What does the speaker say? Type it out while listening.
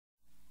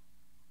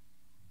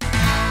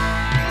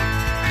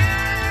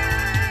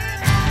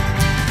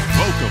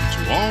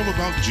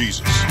about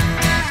Jesus.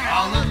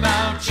 All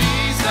about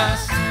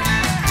Jesus.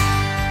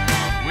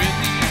 With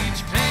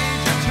each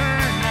page I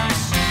turn, I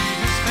see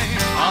his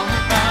face. All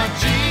about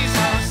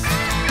Jesus.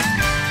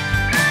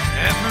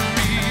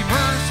 Every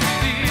verse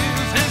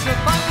reveals his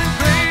abundant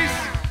grace.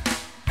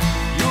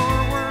 Your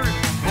word,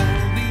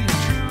 holy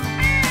and true,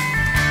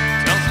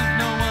 tells us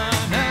no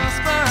one else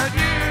but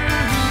you.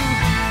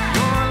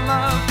 Your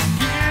love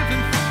given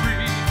for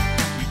free.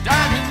 You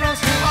died and rose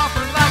to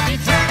offer life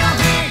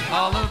eternally.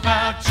 All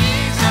about Jesus.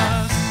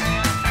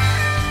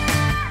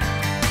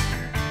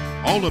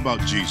 All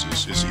About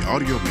Jesus is the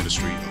audio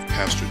ministry of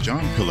Pastor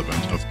John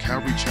Pillivant of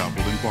Calvary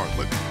Chapel in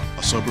Bartlett,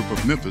 a suburb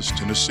of Memphis,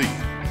 Tennessee.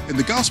 In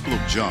the Gospel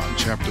of John,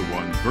 chapter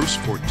 1, verse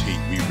 14,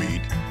 we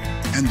read,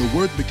 "And the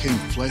Word became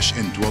flesh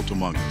and dwelt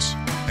among us,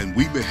 and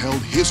we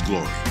beheld his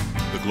glory,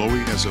 the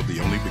glory as of the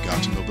only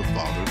begotten of the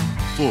Father,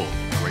 full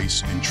of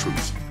grace and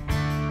truth."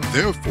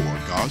 Therefore,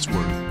 God's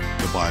Word,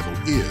 the Bible,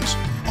 is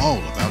all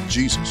about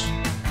Jesus.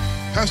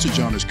 Pastor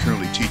John is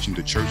currently teaching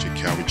the church at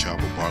Calvary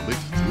Chapel, Bartlett,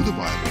 through the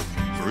Bible,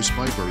 verse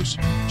by verse,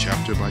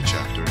 chapter by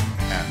chapter,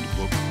 and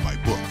book by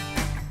book.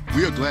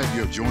 We are glad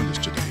you have joined us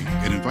today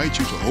and invite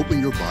you to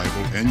open your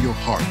Bible and your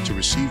heart to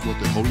receive what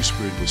the Holy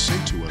Spirit will say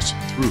to us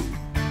through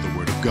the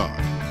Word of God.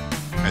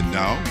 And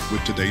now,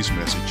 with today's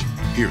message,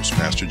 here's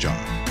Pastor John.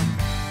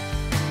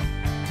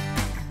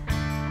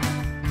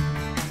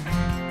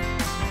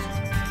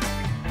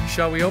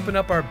 Shall we open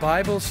up our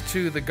Bibles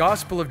to the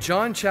Gospel of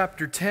John,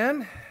 chapter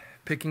 10,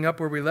 picking up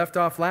where we left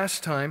off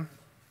last time.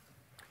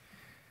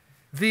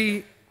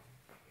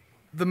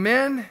 The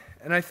men,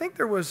 and I think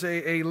there was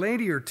a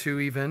lady or two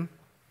even,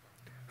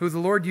 who the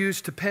Lord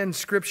used to pen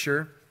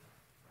Scripture,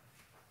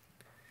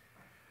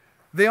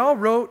 they all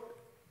wrote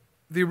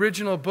the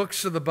original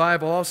books of the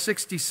Bible, all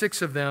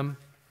 66 of them,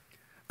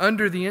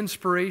 under the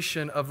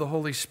inspiration of the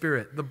Holy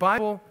Spirit. The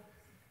Bible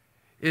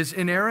is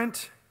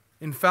inerrant,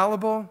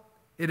 infallible.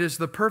 It is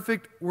the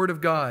perfect Word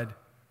of God.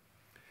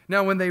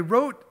 Now, when they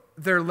wrote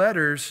their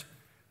letters,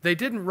 they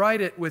didn't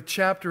write it with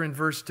chapter and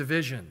verse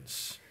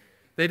divisions.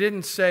 They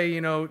didn't say,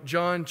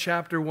 John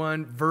chapter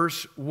 1,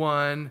 verse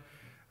 1,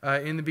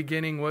 in the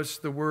beginning was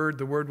the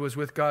Word was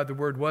with God, the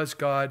Word was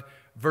God.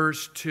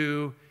 Verse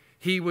 2,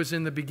 He was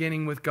in the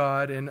beginning with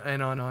God, and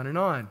on and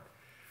on.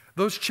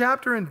 Those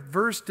chapter and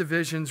verse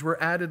divisions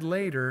were added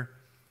later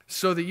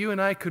so that you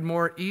and I could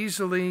more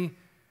easily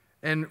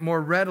and more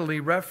readily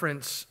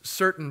reference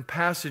certain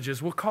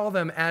passages. We'll call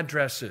them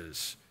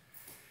addresses.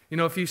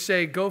 If you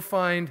say, go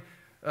find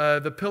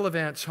the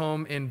Pillivant's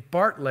home in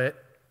Bartlett,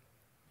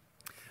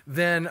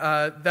 then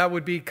that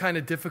would be kind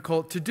of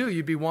difficult to do.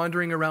 You'd be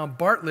wandering around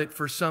Bartlett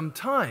for some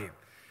time.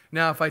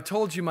 Now, if I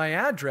told you my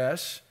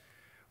address,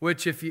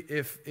 which if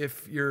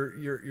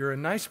you're a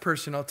nice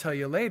person, I'll tell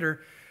you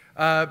later,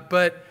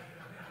 but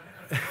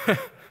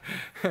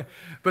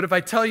but if I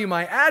tell you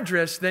my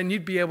address, then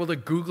you'd be able to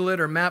Google it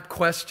or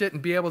MapQuest it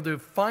and be able to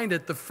find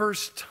it the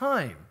first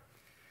time.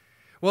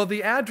 Well,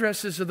 the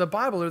addresses of the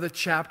Bible are the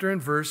chapter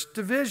and verse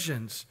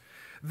divisions.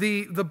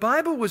 The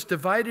Bible was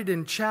divided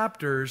in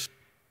chapters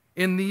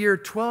in the year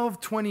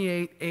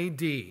 1228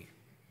 A.D.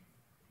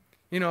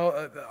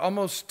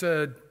 Almost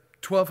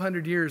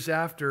 1,200 years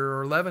after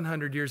or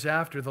 1,100 years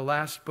after the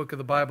last book of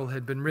the Bible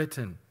had been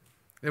written.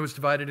 It was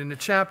divided into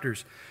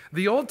chapters.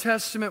 The Old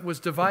Testament was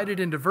divided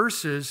into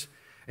verses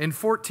in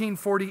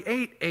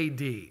 1448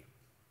 A.D.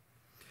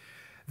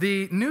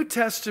 The New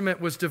Testament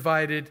was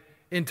divided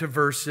into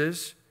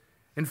verses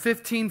in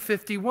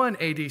 1551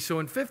 A.D. So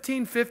in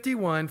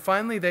 1551,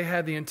 finally they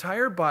had the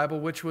entire Bible,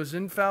 which was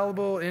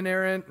infallible,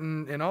 inerrant,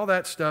 and all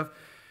that stuff,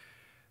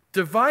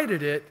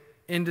 divided it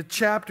into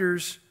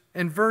chapters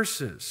and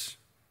verses.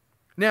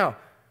 Now,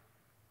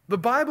 the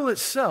Bible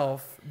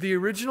itself, the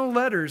original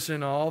letters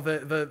and all,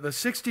 the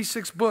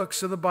 66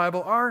 books of the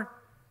Bible are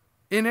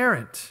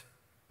inerrant,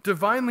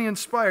 divinely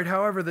inspired.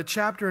 However, the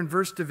chapter and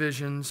verse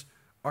divisions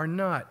are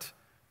not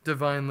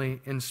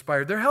divinely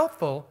inspired. They're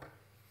helpful,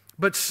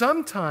 but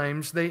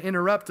sometimes they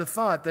interrupt a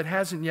thought that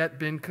hasn't yet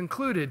been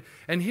concluded.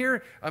 And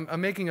here,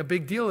 I'm making a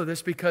big deal of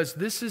this because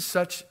this is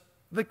such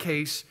the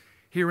case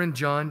here in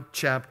John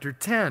chapter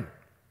 10.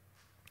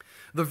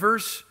 The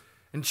verse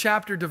and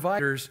chapter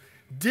dividers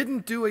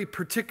didn't do a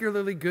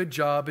particularly good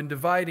job in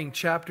dividing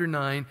chapter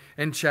 9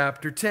 and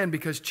chapter 10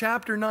 because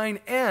chapter 9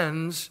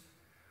 ends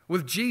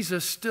with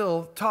Jesus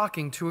still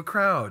talking to a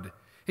crowd.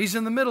 He's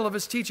in the middle of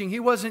his teaching. He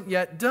wasn't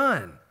yet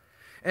done.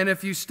 And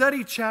if you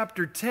study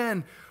chapter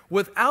 10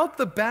 without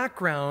the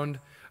background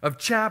of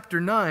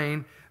chapter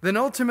 9, then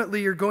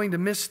ultimately you're going to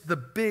miss the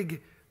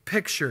big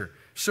picture.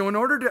 So in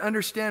order to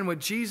understand what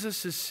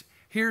Jesus is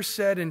here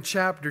said in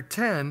chapter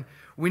 10,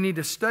 we need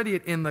to study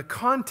it in the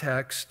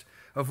context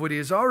of what he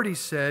has already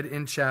said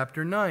in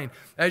chapter 9.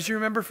 As you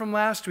remember from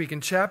last week,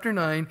 in chapter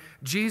 9,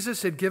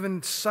 Jesus had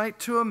given sight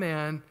to a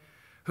man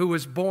who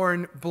was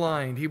born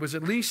blind. He was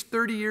at least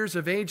 30 years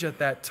of age at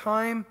that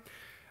time,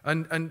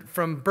 and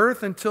from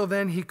birth until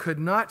then he could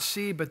not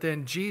see, but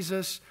then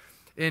Jesus,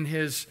 in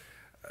his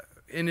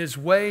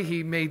way,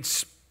 he made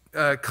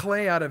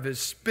clay out of his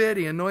spit.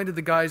 He anointed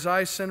the guy's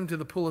eyes, sent him to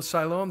the pool of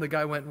Siloam. The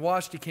guy went and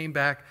washed. He came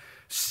back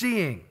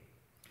seeing.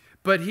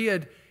 But he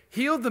had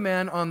healed the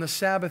man on the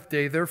Sabbath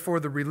day. Therefore,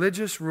 the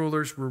religious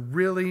rulers were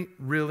really,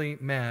 really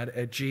mad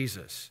at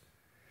Jesus.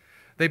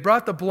 They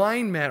brought the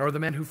blind man, or the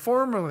man who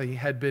formerly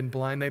had been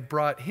blind, they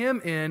brought him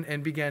in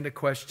and began to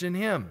question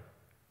him.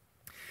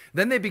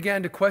 Then they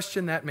began to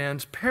question that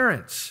man's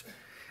parents.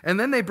 And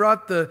then they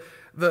brought the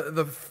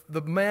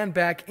man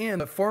back in,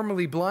 the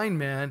formerly blind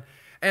man,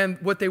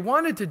 and what they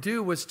wanted to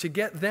do was to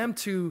get them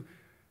to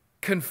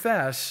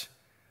confess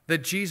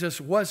that Jesus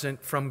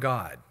wasn't from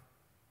God.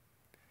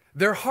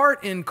 Their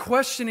heart in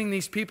questioning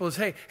these people is,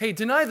 hey,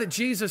 deny that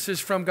Jesus is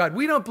from God.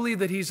 We don't believe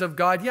that he's of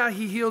God. Yeah,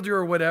 he healed you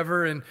or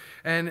whatever,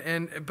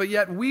 but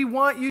yet we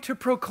want you to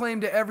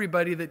proclaim to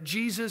everybody that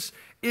Jesus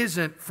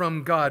isn't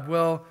from God.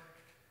 Well,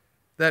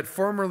 that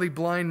formerly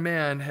blind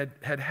man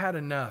had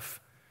enough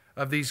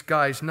of these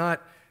guys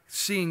not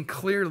seeing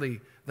clearly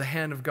the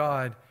hand of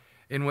God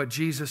in what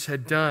Jesus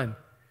had done.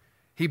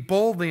 He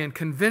boldly and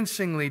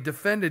convincingly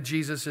defended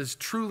Jesus as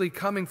truly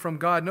coming from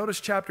God. Notice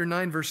chapter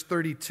 9, verse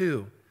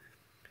 32.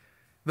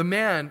 The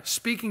man,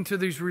 speaking to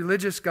these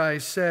religious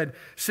guys, said,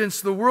 "Since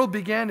the world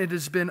began, it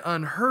has been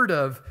unheard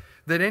of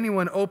that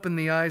anyone opened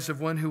the eyes of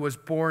one who was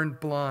born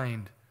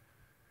blind."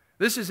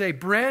 This is a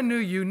brand new,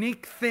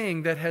 unique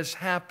thing that has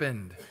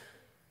happened.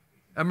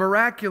 A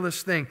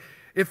miraculous thing.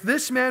 If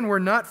this man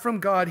were not from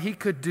God, he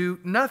could do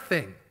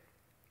nothing.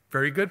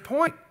 Very good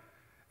point.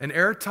 An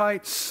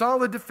airtight,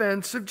 solid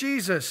defense of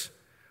Jesus.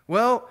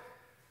 Well,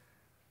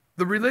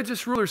 the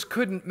religious rulers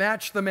couldn't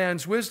match the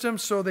man's wisdom,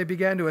 so they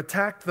began to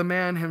attack the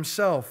man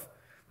himself.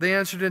 They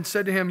answered and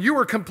said to him, "You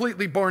were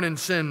completely born in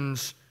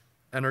sins,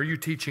 and are you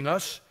teaching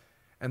us?"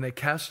 And they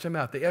cast him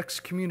out. They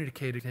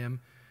excommunicated him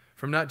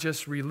from not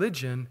just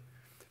religion,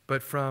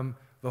 but from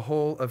the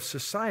whole of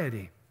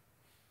society.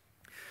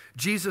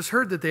 Jesus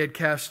heard that they had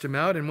cast him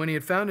out, and when he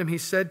had found him, he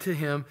said to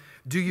him,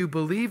 "Do you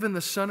believe in the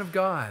Son of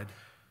God?"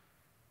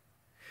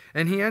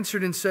 And he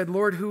answered and said,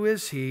 "Lord, who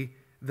is he,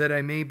 that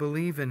I may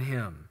believe in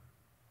him?"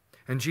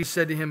 And Jesus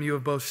said to him, "You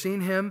have both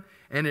seen him,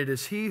 and it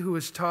is he who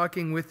is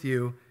talking with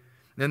you."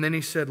 And then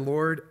he said,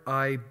 "Lord,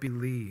 I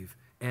believe."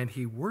 And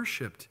he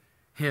worshiped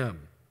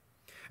him.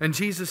 And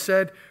Jesus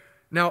said,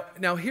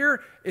 now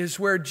here is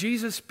where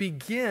Jesus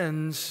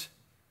begins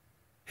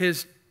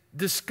his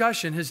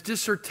discussion, his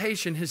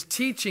dissertation, his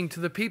teaching to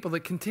the people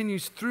that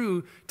continues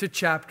through to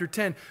chapter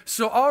 10.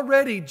 So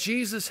already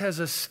Jesus has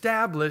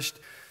established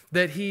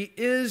that he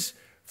is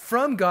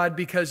from God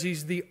because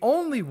he's the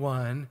only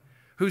one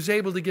who's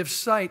able to give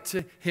sight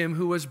to him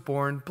who was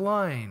born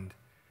blind.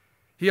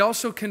 He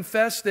also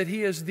confessed that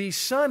he is the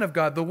Son of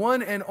God, the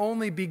one and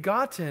only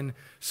begotten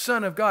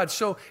Son of God.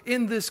 So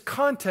in this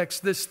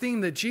context, this theme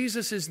that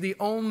Jesus is the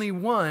only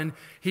one,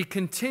 he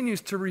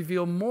continues to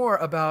reveal more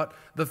about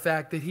the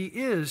fact that he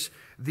is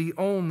the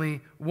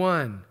only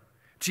one.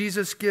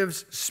 Jesus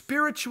gives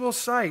spiritual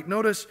sight.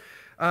 Notice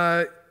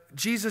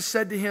Jesus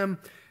said to him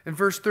in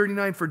verse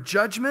 39, "For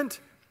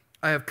judgment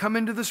I have come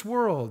into this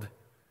world,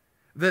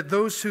 that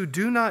those who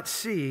do not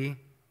see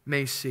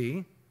may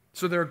see."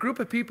 So there are a group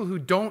of people who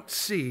don't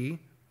see,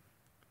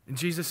 and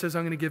Jesus says,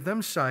 "I'm going to give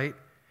them sight."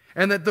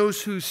 And that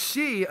those who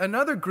see,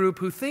 another group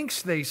who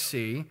thinks they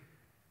see,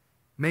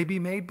 may be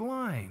made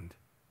blind.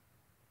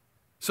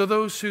 So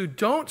those who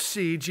don't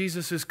see,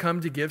 Jesus has come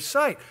to give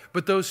sight.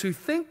 But those who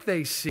think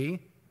they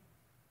see,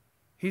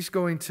 he's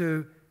going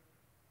to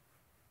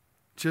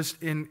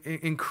just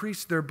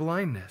increase their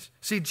blindness.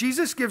 See,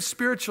 Jesus gives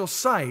spiritual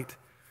sight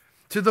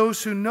to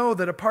those who know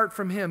that apart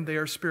from him, they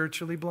are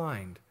spiritually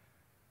blind.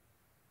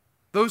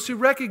 Those who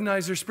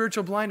recognize their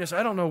spiritual blindness,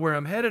 I don't know where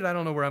I'm headed, I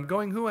don't know where I'm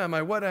going, who am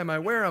I, what am I,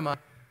 where am I?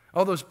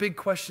 All those big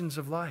questions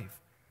of life.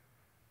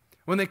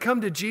 When they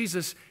come to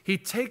Jesus, he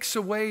takes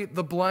away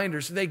the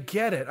blinders. They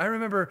get it. I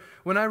remember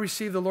when I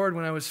received the Lord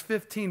when I was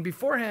 15.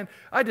 Beforehand,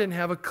 I didn't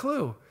have a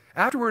clue.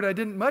 Afterward, I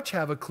didn't much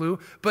have a clue,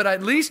 but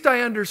at least I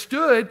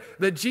understood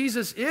that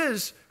Jesus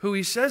is who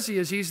he says he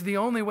is. He's the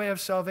only way of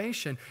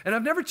salvation. And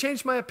I've never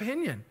changed my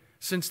opinion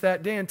since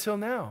that day until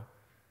now.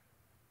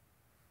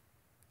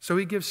 So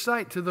he gives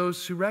sight to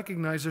those who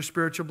recognize their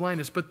spiritual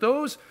blindness. But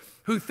those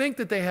who think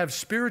that they have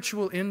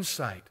spiritual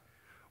insight,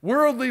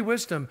 worldly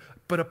wisdom,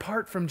 but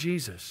apart from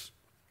Jesus.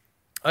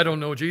 I don't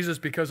know Jesus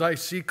because I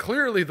see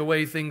clearly the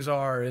way things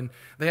are. And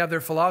they have their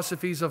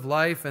philosophies of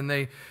life, and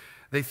they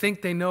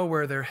think they know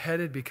where they're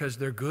headed because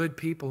they're good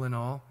people and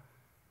all.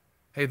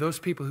 Hey, those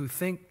people who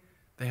think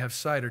they have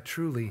sight are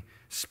truly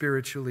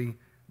spiritually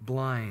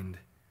blind.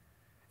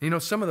 You know,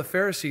 some of the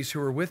Pharisees who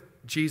were with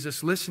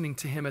Jesus listening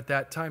to him at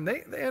that time,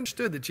 they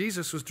understood that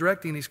Jesus was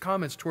directing these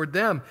comments toward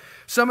them.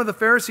 Some of the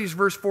Pharisees,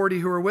 verse 40,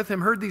 who were with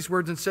him heard these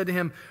words and said to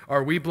him,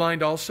 "Are we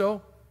blind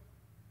also?"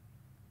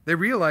 They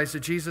realized that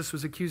Jesus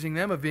was accusing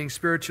them of being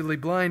spiritually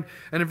blind.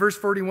 And in verse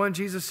 41,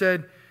 Jesus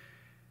said,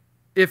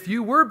 "If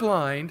you were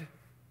blind,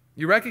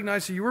 you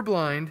recognize that you were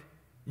blind,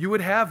 you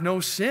would have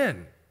no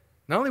sin.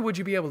 Not only would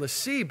you be able to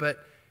see,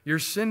 but your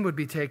sin would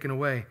be taken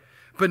away.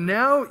 But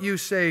now you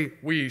say,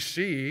 'We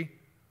see.'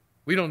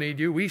 We don't need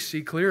you. We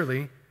see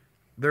clearly.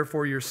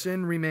 Therefore your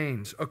sin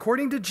remains.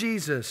 According to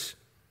Jesus,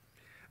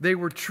 they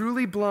were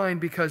truly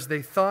blind because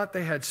they thought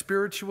they had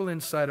spiritual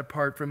insight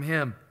apart from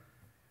him.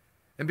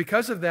 And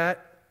because of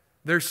that,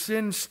 their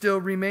sin still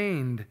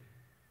remained.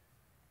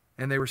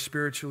 And they were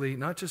spiritually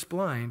not just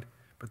blind,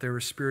 but they were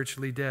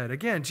spiritually dead.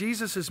 Again,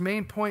 Jesus'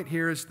 main point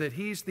here is that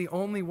he's the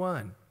only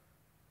one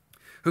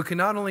who can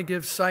not only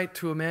give sight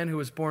to a man who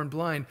was born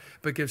blind,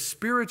 but give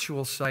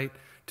spiritual sight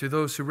to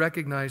those who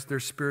recognize their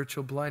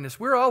spiritual blindness.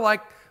 We're all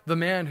like the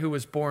man who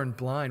was born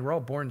blind. We're all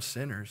born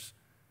sinners.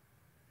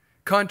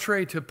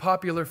 Contrary to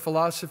popular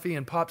philosophy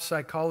and pop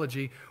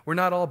psychology, we're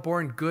not all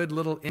born good,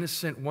 little,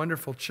 innocent,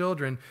 wonderful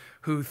children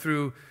who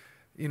through,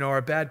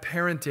 our bad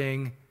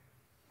parenting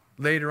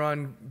later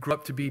on grew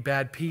up to be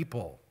bad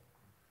people.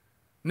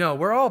 No,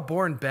 we're all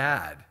born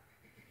bad.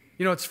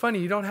 It's funny,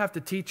 you don't have to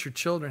teach your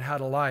children how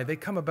to lie. They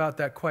come about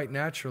that quite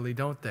naturally,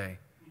 don't they?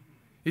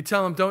 You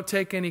tell them, don't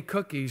take any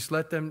cookies.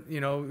 Let them,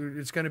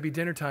 it's going to be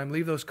dinner time.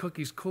 Leave those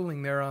cookies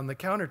cooling there on the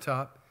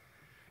countertop.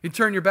 You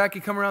turn your back, you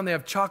come around, they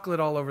have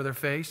chocolate all over their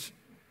face.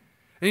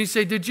 And you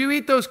say, did you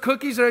eat those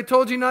cookies that I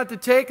told you not to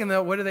take? And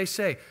what do they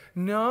say?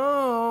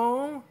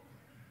 No.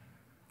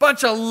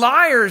 Bunch of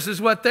liars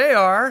is what they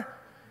are.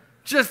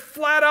 Just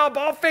flat out,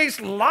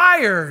 bald-faced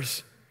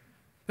liars.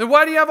 Then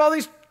why do you have all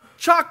these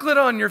chocolate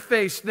on your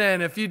face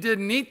then if you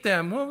didn't eat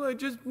them? Well,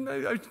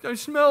 I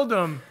smelled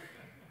them.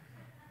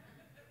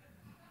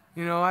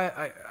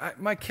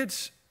 My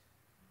kids,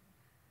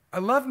 I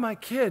love my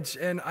kids,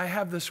 and I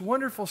have this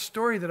wonderful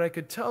story that I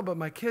could tell, but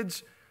my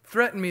kids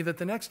threaten me that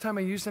the next time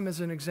I use them as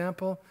an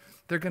example,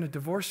 they're going to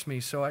divorce me,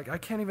 so I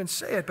can't even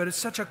say it, but it's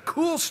such a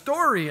cool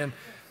story. And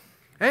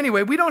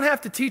anyway, we don't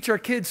have to teach our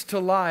kids to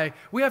lie.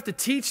 We have to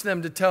teach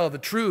them to tell the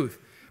truth,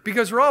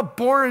 because we're all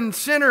born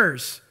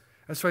sinners.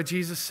 That's why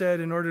Jesus said,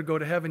 in order to go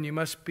to heaven, you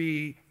must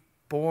be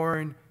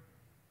born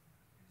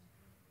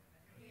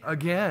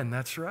again.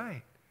 That's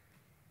right.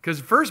 Because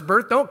first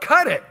birth, don't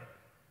cut it.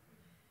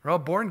 We're all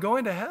born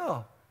going to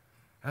hell.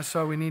 That's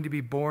why we need to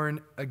be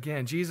born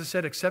again. Jesus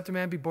said, except a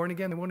man be born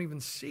again, they won't even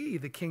see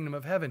the kingdom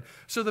of heaven.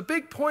 So the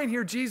big point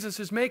here Jesus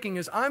is making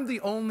is, I'm the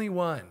only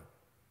one.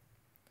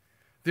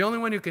 The only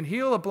one who can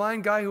heal a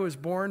blind guy who was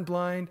born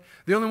blind.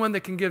 The only one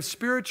that can give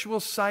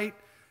spiritual sight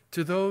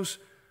to those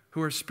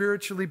who are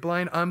spiritually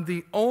blind. I'm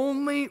the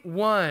only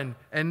one.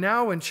 And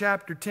now in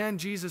chapter 10,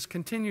 Jesus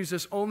continues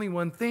this only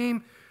one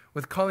theme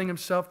with calling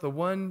himself the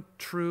one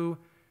true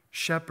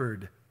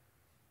shepherd,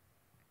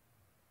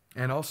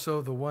 and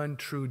also the one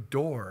true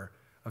door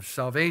of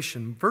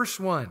salvation. Verse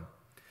 1,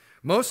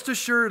 most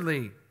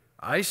assuredly,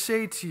 I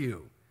say to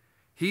you,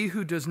 he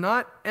who does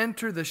not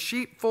enter the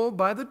sheepfold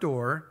by the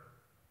door,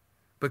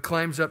 but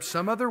climbs up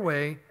some other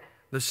way,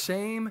 the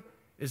same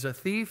is a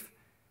thief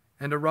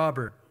and a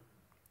robber.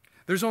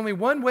 There's only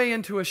one way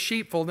into a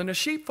sheepfold, and a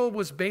sheepfold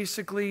was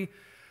basically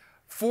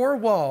 4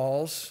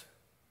 walls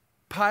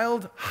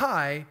piled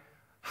high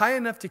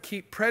enough to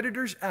keep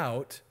predators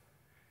out,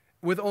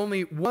 with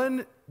only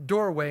one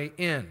doorway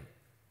in.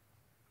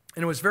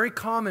 And it was very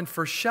common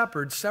for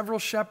shepherds, several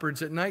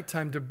shepherds at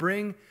nighttime, to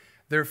bring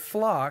their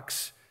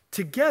flocks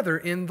together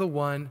in the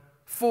one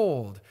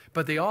fold.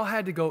 But they all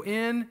had to go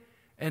in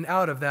and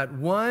out of that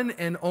one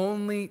and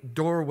only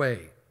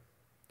doorway.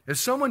 If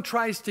someone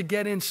tries to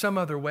get in some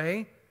other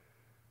way,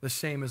 the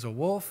same as a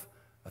wolf,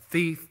 a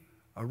thief,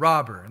 a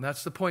robber. And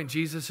that's the point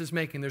Jesus is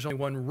making. There's only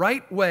one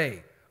right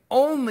way,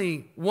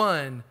 only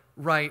one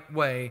right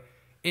way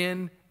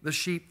in the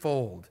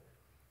sheepfold.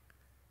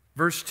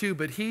 Verse 2,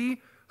 but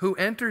he who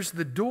enters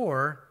the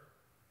door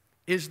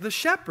is the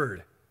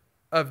shepherd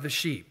of the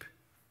sheep.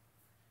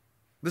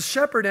 The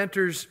shepherd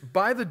enters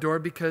by the door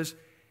because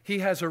he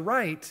has a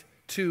right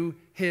to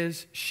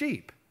his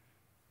sheep.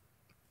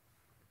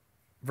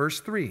 Verse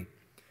 3,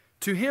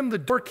 to him the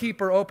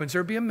doorkeeper opens.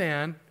 There'll be a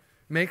man,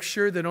 make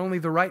sure that only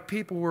the right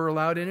people were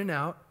allowed in and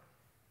out.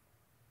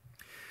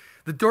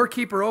 The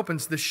doorkeeper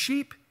opens, the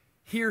sheep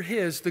hear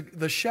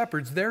the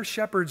shepherd's, their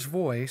shepherd's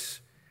voice,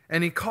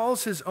 and he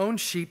calls his own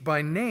sheep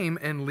by name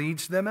and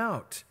leads them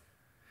out.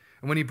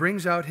 And when he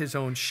brings out his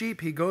own sheep,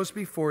 he goes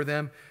before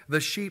them. The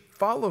sheep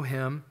follow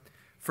him,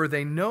 for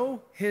they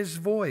know his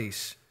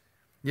voice.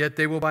 Yet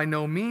they will by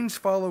no means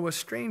follow a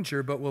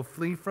stranger, but will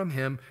flee from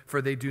him,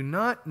 for they do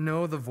not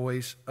know the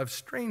voice of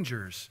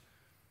strangers.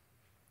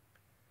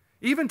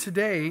 Even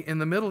today, in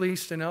the Middle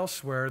East and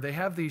elsewhere, they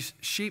have these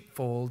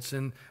sheepfolds,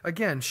 and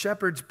again,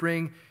 shepherds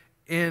bring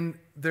in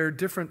their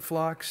different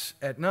flocks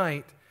at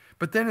night,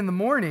 but then in the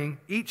morning,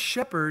 each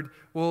shepherd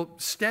will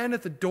stand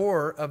at the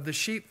door of the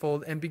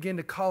sheepfold and begin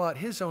to call out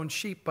his own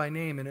sheep by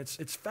name, and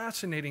it's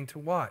fascinating to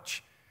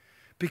watch,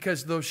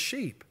 because those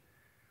sheep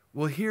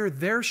will hear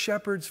their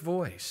shepherd's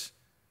voice.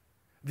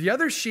 The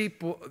other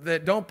sheep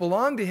that don't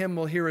belong to him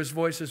will hear his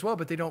voice as well,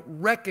 but they don't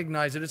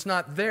recognize it. It's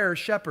not their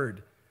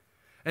shepherd.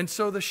 And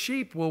so the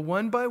sheep will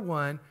one by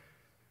one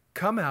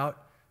come out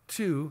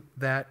to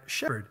that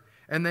shepherd.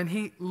 And then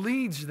he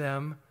leads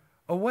them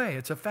away.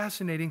 It's a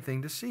fascinating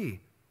thing to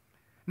see.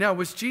 Now,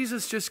 was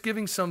Jesus just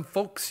giving some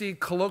folksy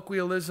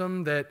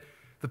colloquialism that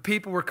the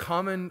people were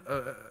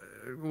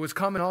was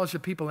common knowledge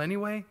of people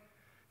anyway?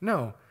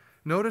 No.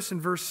 Notice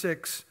in verse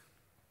 6,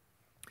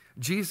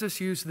 Jesus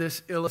used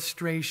this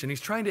illustration.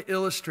 He's trying to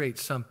illustrate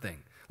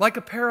something, like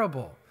a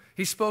parable.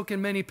 He spoke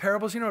in many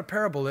parables. You know what a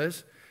parable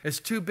is? It's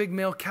two big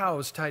male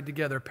cows tied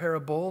together.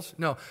 Parables?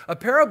 No. A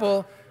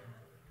parable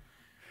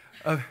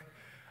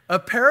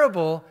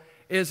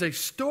is a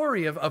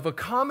story of a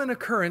common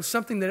occurrence,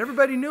 something that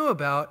everybody knew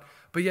about,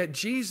 but yet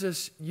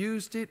Jesus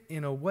used it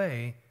in a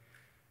way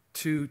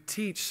to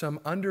teach some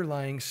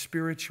underlying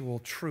spiritual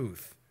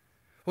truth.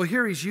 Well,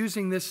 here he's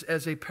using this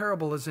as a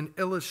parable, as an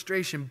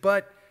illustration,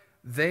 but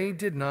they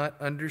did not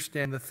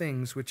understand the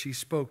things which he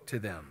spoke to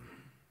them.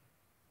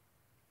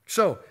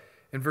 So,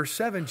 in verse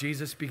 7,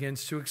 Jesus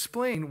begins to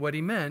explain what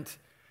he meant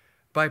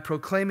by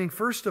proclaiming,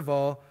 first of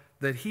all,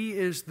 that he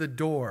is the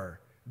door,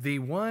 the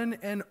one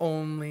and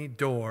only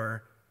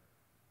door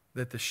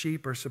that the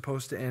sheep are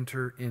supposed to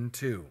enter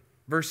into.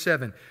 Verse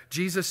 7,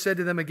 Jesus said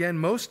to them again,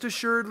 most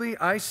assuredly,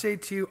 I say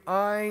to you,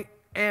 I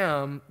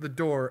am the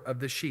door of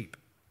the sheep.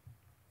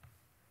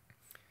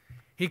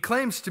 He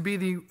claims to be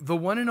the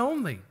one and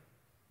only.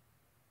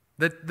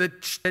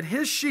 That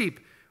his sheep,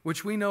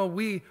 which we know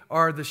we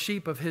are the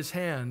sheep of his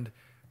hand,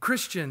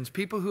 Christians,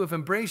 people who have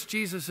embraced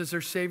Jesus as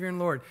their Savior and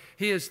Lord,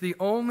 he is the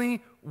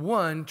only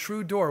one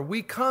true door.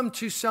 We come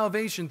to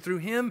salvation through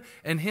him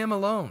and him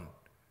alone.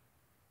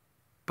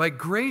 By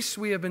grace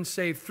we have been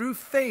saved through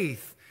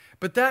faith,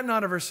 but that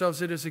not of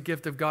ourselves, it is a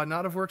gift of God,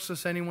 not of works,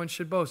 lest anyone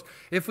should boast.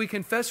 If we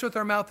confess with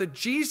our mouth that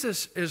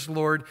Jesus is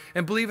Lord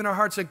and believe in our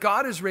hearts that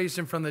God has raised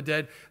him from the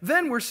dead,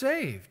 then we're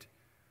saved.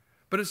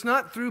 But it's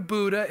not through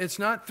Buddha, it's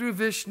not through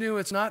Vishnu,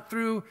 it's not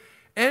through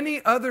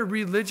any other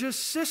religious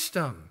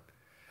system.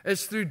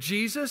 It's through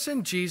Jesus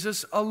and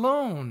Jesus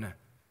alone.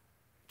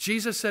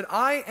 Jesus said,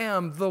 I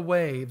am the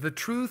way, the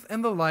truth,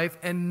 and the life,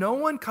 and no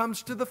one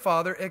comes to the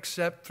Father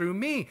except through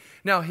me.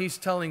 Now, he's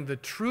telling the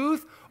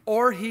truth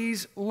or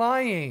he's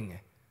lying.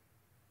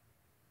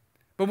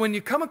 But when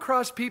you come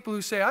across people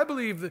who say, I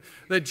believe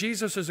that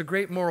Jesus is a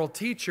great moral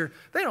teacher,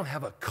 they don't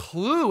have a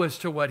clue as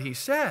to what he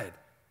said.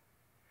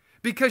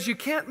 Because you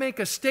can't make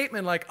a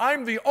statement like,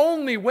 I'm the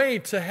only way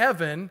to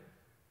heaven,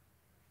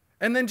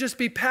 and then just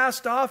be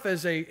passed off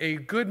as a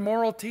good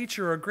moral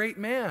teacher or a great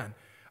man.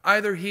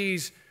 Either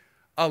he's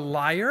a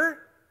liar,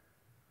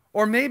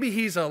 or maybe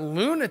he's a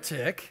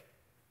lunatic,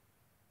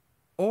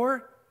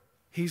 or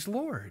he's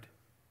Lord.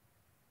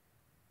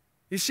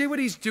 You see what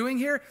he's doing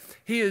here?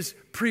 He is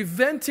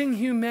preventing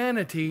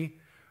humanity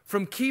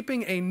from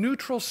keeping a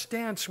neutral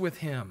stance with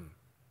him.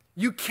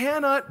 You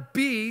cannot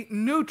be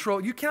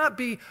neutral. You cannot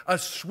be a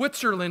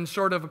Switzerland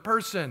sort of a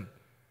person.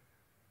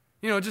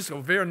 You know, just go,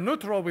 we're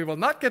neutral, we will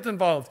not get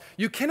involved.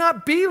 You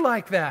cannot be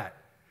like that.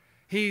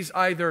 He's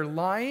either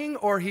lying,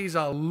 or he's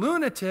a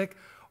lunatic,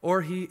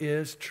 or he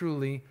is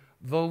truly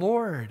the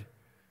Lord.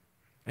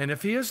 And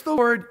if he is the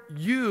Lord,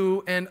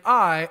 you and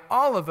I,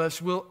 all of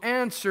us, will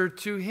answer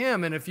to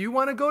him. And if you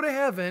want to go to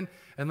heaven,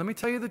 and let me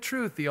tell you the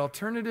truth, the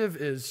alternative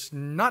is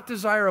not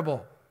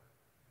desirable.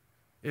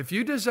 If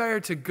you desire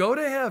to go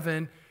to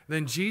heaven,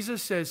 then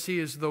Jesus says he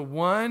is the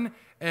one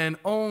and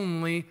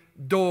only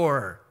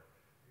door.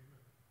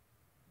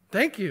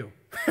 Thank you.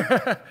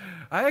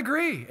 I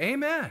agree.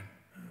 Amen.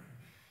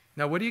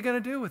 Now, what are you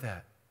going to do with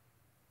that?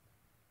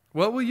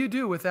 What will you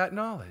do with that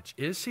knowledge?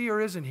 Is he or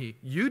isn't he?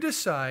 You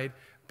decide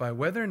by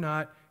whether or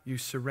not you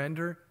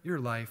surrender your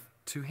life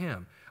to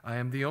him. I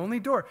am the only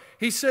door.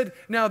 He said,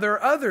 now there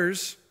are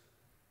others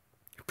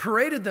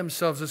paraded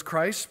themselves as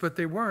Christ, but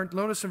they weren't.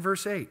 Notice in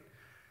verse 8.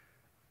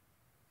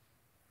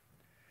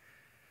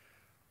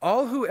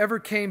 All who ever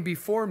came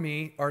before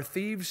me are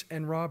thieves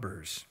and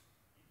robbers.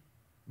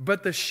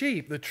 But the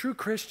sheep, the true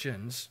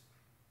Christians,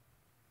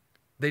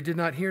 they did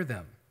not hear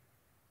them.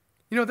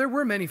 You know, there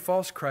were many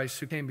false Christs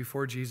who came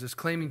before Jesus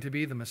claiming to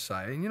be the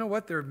Messiah. And you know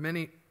what? There are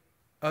many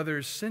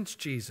others since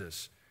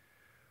Jesus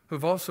who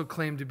have also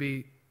claimed to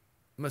be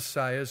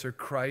Messiahs or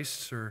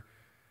Christs. Or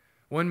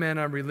one man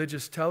on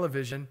religious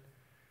television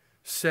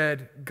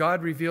said,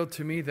 God revealed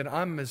to me that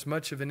I'm as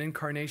much of an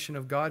incarnation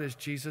of God as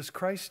Jesus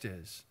Christ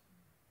is.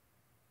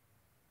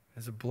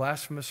 As a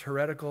blasphemous,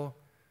 heretical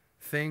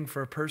thing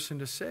for a person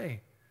to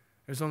say.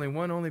 There's only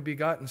one only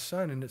begotten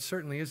Son, and it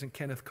certainly isn't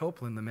Kenneth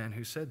Copeland, the man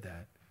who said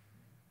that.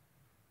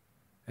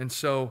 And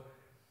so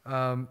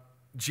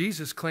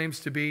Jesus claims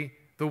to be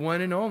the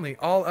one and only.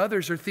 All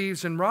others are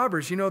thieves and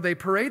robbers. You know, they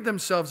parade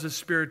themselves as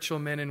spiritual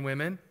men and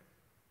women.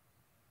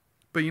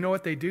 But you know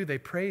what they do? They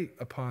prey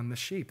upon the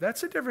sheep.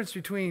 That's the difference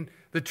between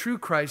the true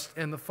Christ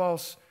and the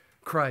false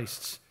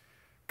Christs.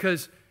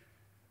 Because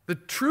the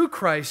true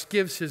Christ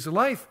gives his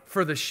life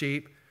for the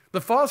sheep.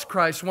 The false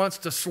Christ wants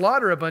to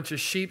slaughter a bunch of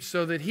sheep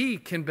so that he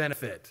can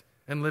benefit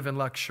and live in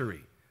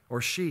luxury,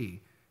 or she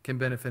can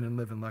benefit and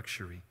live in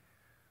luxury.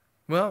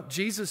 Well,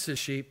 Jesus'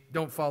 sheep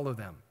don't follow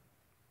them.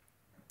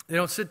 They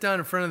don't sit down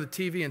in front of the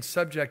TV and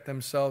subject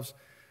themselves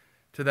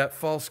to that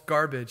false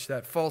garbage,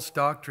 that false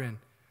doctrine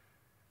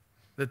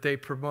that they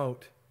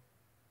promote,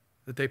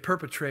 that they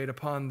perpetrate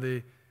upon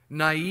the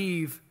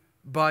naive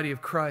body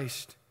of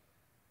Christ.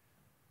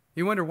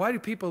 You wonder, why do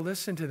people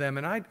listen to them?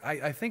 And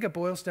I think it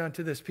boils down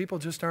to this. People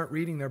just aren't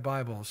reading their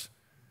Bibles.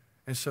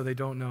 and so they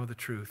don't know the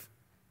truth.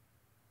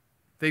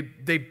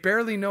 They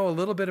barely know a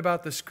little bit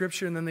about the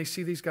Scripture, and then they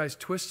see these guys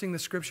twisting the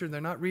Scripture.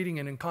 They're not reading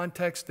it in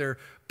context. They're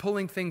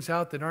pulling things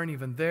out that aren't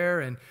even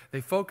there, and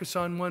they focus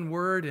on one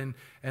word, and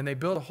they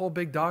build a whole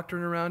big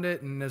doctrine around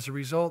it, and as a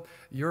result,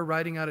 you're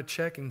writing out a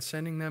check and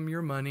sending them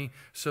your money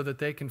so that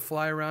they can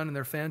fly around in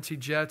their fancy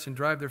jets and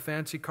drive their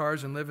fancy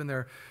cars and live in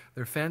their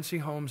fancy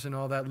homes and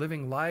all that,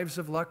 living lives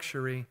of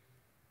luxury.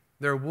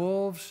 They're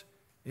wolves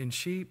in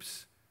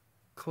sheep's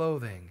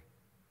clothing.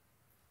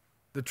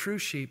 The true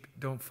sheep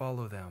don't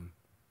follow them.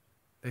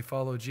 They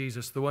follow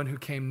Jesus, the one who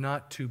came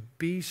not to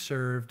be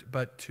served,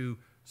 but to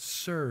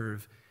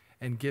serve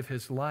and give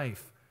his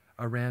life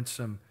a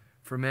ransom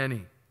for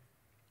many.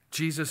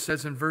 Jesus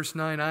says in verse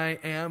 9, I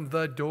am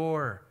the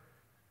door.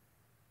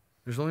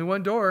 There's only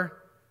one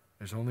door.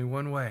 There's only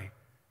one way,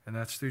 and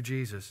that's through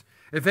Jesus.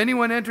 If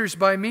anyone enters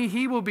by me,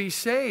 he will be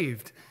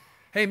saved.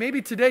 Hey,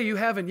 maybe today you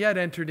haven't yet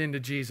entered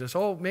into Jesus.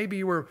 Oh, maybe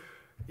you were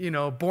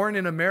born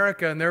in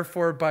America, and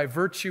therefore by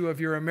virtue of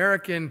your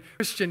American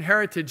Christian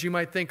heritage, you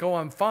might think, oh,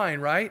 I'm fine,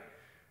 right?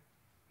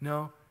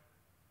 No.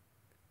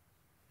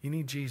 You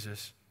need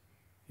Jesus.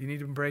 You need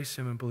to embrace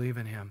him and believe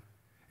in him.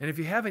 And if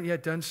you haven't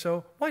yet done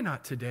so, why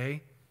not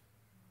today?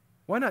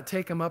 Why not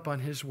take him up on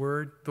his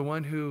word, the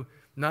one who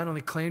not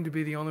only claimed to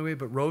be the only way,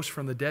 but rose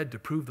from the dead to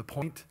prove the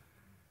point?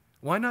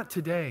 Why not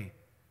today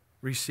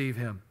receive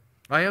him?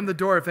 I am the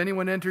door. If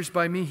anyone enters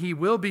by me, he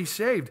will be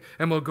saved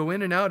and will go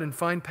in and out and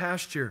find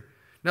pasture.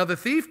 Now the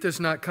thief does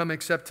not come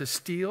except to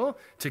steal,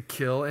 to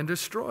kill, and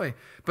destroy.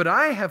 But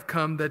I have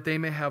come that they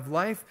may have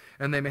life,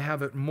 and they may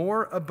have it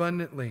more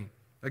abundantly.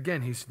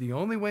 Again, he's the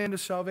only way into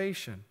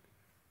salvation.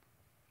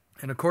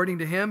 And according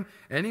to him,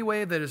 any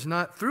way that is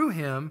not through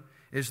him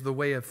is the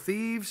way of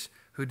thieves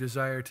who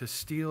desire to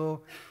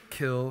steal,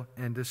 kill,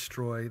 and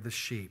destroy the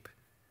sheep.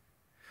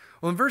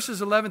 Well, in verses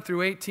 11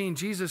 through 18,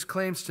 Jesus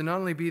claims to not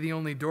only be the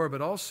only door,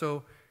 but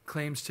also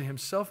claims to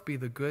himself be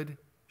the good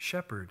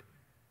shepherd.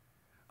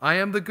 I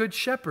am the good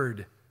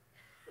shepherd.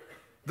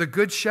 The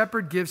good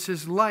shepherd gives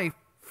his life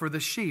for the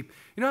sheep.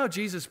 You know how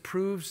Jesus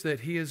proves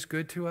that he is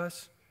good to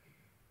us?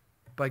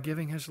 By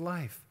giving his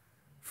life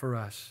for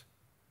us.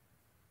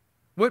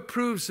 What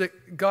proves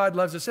that God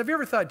loves us? Have you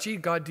ever thought, gee,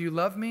 God, do you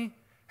love me?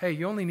 Hey,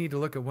 you only need to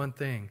look at one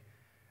thing,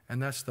 and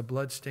that's the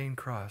blood-stained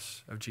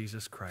cross of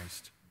Jesus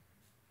Christ.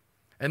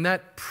 And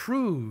that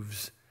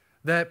proves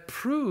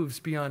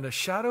beyond a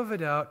shadow of a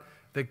doubt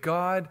that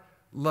God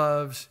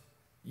loves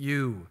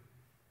you.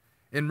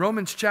 In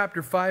Romans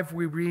chapter 5,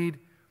 we read,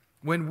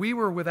 when we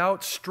were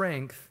without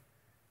strength,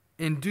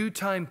 in due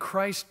time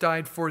Christ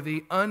died for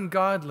the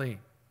ungodly.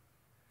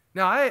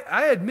 Now,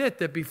 I admit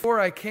that before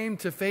I came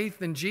to faith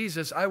in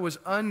Jesus, I was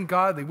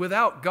ungodly,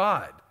 without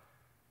God.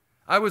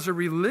 I was a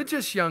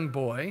religious young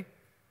boy.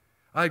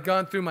 I had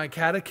gone through my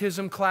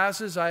catechism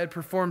classes. I had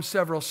performed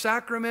several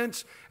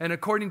sacraments. And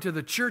according to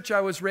the church I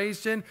was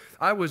raised in,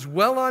 I was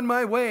well on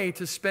my way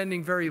to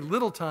spending very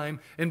little time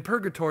in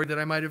purgatory that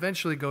I might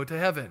eventually go to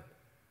heaven.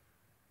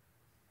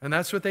 And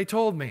that's what they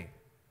told me.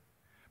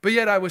 But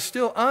yet I was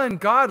still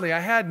ungodly. I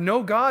had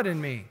no God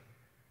in me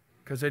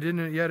because I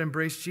didn't yet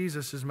embrace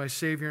Jesus as my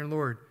Savior and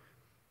Lord.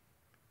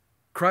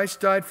 Christ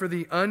died for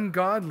the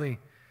ungodly.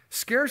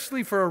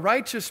 Scarcely for a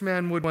righteous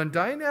man would one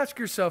die. And ask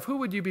yourself, who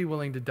would you be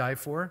willing to die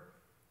for?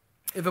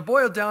 If it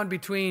boiled down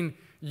between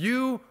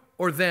you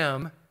or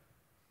them,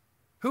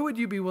 who would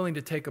you be willing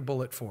to take a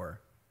bullet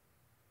for?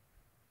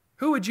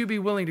 Who would you be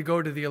willing to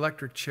go to the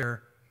electric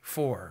chair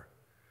for?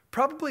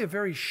 Probably a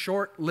very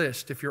short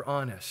list if you're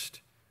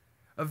honest.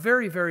 A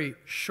very, very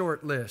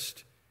short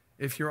list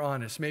if you're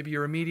honest. Maybe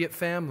your immediate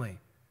family.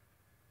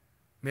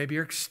 Maybe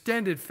your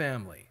extended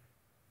family.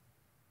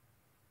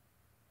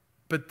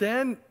 But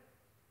then,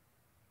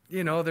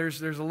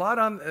 there's a lot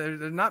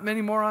there's not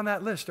many more on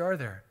that list, are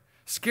there?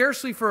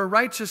 Scarcely for a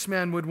righteous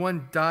man would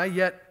one die,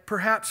 yet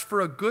perhaps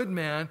for a good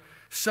man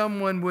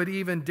someone would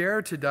even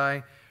dare to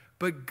die.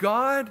 But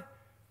God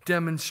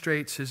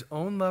demonstrates his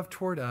own love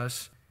toward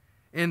us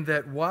in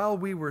that while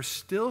we were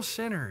still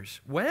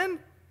sinners, when?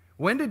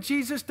 When did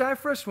Jesus die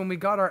for us? When we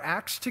got our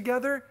acts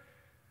together?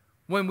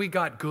 When we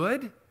got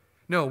good?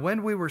 No,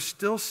 when we were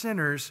still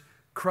sinners,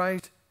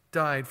 Christ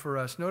died for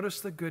us.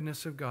 Notice the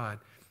goodness of God.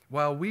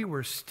 While we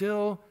were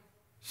still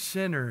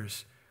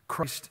sinners,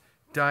 Christ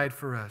died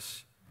for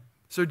us.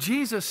 So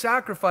Jesus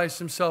sacrificed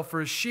himself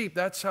for his sheep.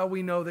 That's how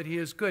we know that he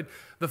is good.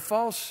 The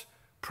false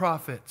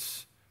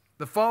prophets,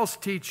 the false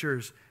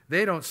teachers,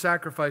 they don't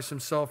sacrifice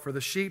themselves for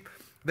the sheep.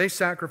 They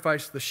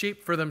sacrifice the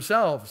sheep for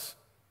themselves.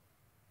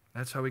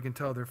 That's how we can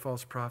tell they're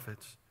false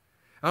prophets.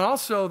 And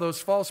also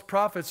those false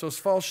prophets, those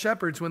false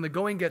shepherds, when the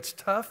going gets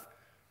tough,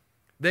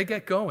 they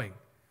get going.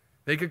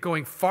 They get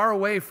going far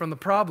away from the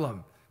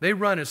problem. They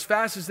run as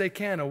fast as they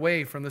can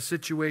away from the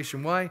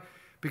situation. Why?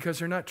 Because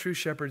they're not true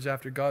shepherds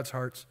after God's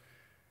heart,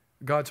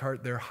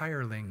 they're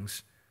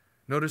hirelings.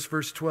 Notice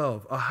verse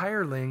 12. A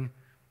hireling,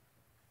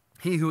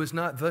 he who is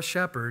not the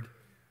shepherd,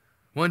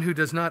 one who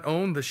does not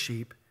own the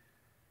sheep,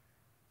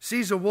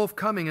 sees a wolf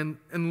coming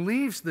and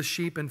leaves the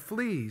sheep and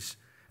flees,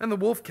 and the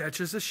wolf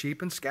catches the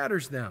sheep and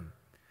scatters them.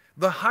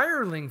 The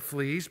hireling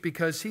flees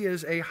because he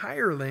is a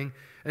hireling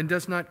and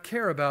does not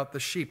care about the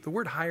sheep. The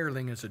word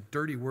hireling is a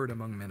dirty word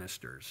among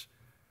ministers.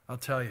 I'll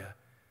tell you,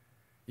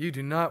 you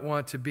do not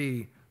want to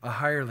be a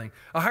hireling.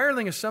 A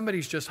hireling is somebody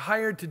who's just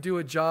hired to do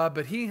a job,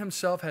 but he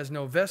himself has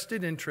no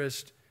vested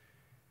interest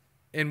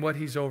in what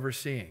he's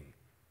overseeing,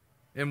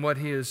 in what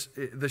he is,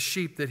 the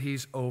sheep that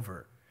he's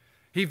over.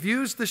 He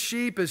views the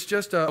sheep as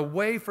just a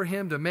way for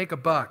him to make a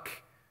buck.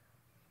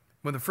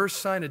 When the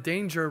first sign of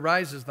danger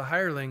arises, the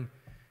hireling,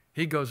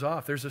 he goes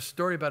off. There's a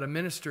story about a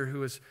minister who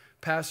was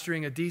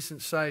pastoring a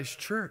decent-sized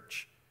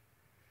church.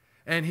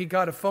 And he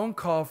got a phone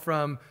call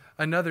from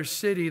another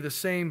city, the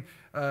same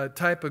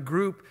type of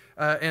group,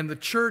 and the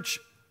church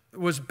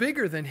was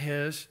bigger than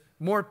his,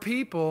 more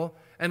people,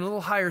 and a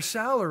little higher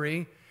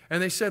salary.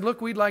 And they said,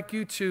 look, we'd like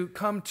you to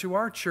come to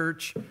our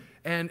church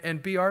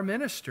and be our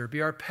minister,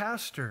 be our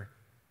pastor.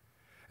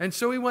 And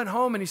so he went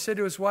home and he said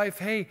to his wife,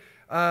 hey,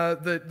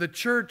 the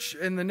church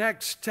in the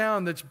next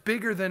town that's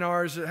bigger than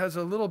ours, it has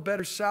a little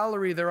better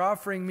salary, they're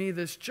offering me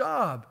this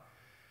job.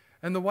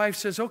 And the wife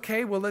says,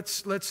 okay, well,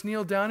 let's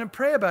kneel down and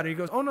pray about it. He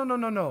goes, oh,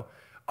 no.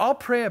 I'll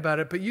pray about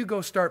it, but you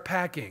go start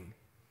packing.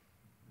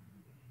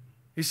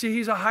 You see,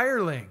 he's a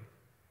hireling.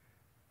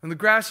 And the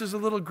grass is a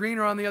little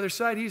greener on the other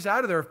side. He's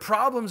out of there. If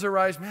problems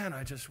arise, man,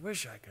 I just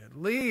wish I could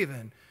leave.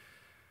 And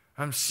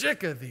I'm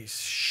sick of these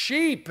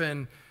sheep.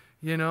 And,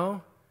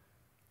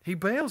 he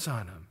bails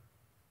on them.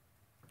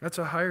 That's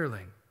a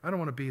hireling. I don't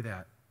want to be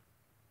that.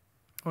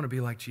 I want to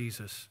be like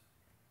Jesus.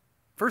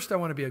 First, I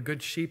want to be a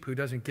good sheep who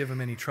doesn't give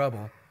him any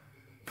trouble.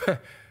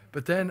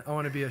 But then I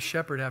want to be a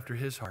shepherd after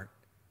his heart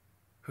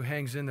who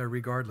hangs in there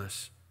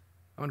regardless.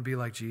 I want to be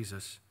like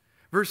Jesus.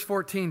 Verse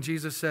 14,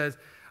 Jesus says,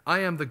 I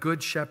am the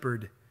good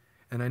shepherd,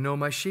 and I know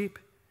my sheep,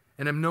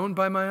 and am known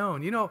by my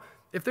own.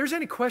 If there's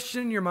any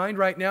question in your mind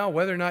right now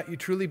whether or not you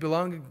truly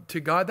belong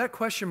to God, that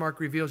question mark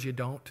reveals you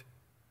don't.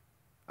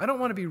 I don't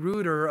want to be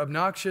rude or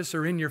obnoxious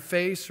or in your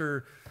face,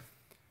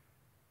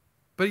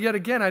 but yet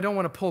again, I don't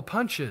want to pull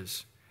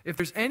punches. If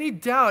there's any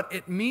doubt,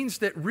 it means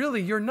that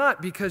really you're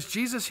not, because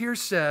Jesus here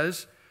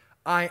says,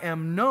 I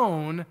am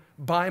known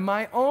by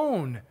my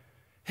own.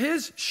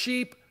 His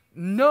sheep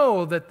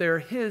know that they're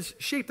his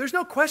sheep. There's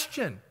no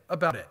question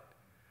about it.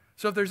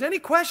 So if there's any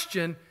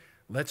question,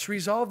 let's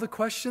resolve the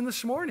question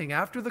this morning.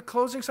 After the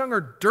closing song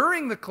or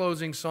during the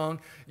closing song,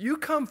 you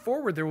come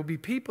forward. There will be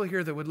people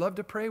here that would love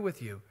to pray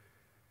with you,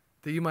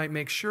 that you might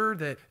make sure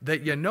that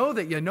you know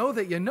that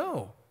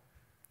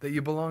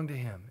you belong to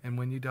him. And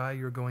when you die,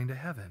 you're going to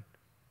heaven.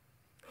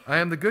 I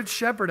am the good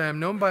shepherd. I am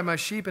known by my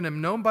sheep and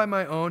am known by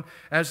my own.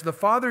 As the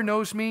Father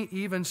knows me,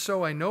 even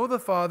so I know the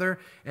Father,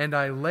 and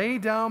I lay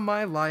down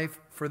my life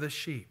for the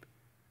sheep.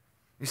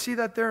 You see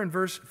that there in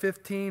verse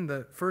 15,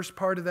 the first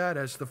part of that,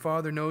 as the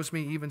Father knows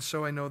me, even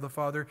so I know the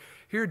Father.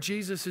 Here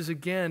Jesus is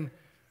again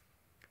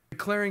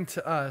declaring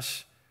to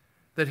us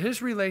that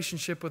his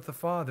relationship with the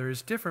Father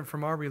is different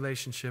from our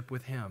relationship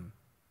with him.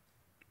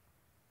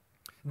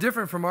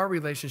 Different from our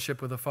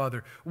relationship with the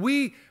Father.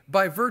 We,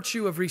 by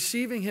virtue of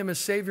receiving him as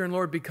Savior and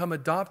Lord, become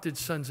adopted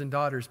sons and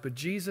daughters, but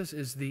Jesus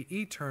is the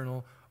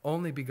eternal,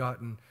 only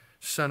begotten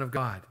Son of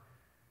God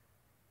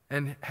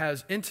and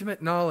has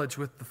intimate knowledge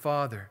with the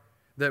Father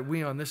that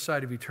we on this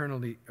side of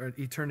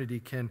eternity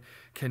can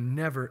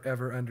never,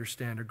 ever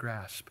understand or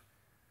grasp.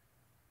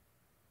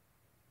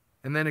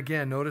 And then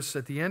again, notice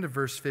at the end of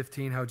verse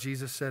 15 how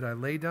Jesus said, I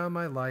lay down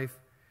my life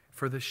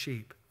for the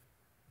sheep.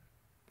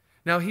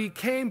 Now, he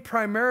came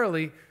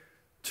primarily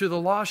to the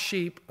lost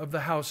sheep of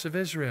the house of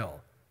Israel.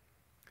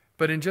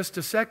 But in just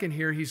a second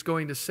here, he's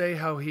going to say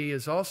how he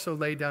has also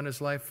laid down his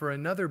life for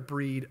another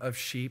breed of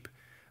sheep,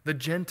 the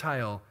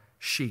Gentile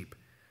sheep.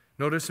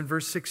 Notice in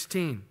verse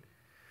 16,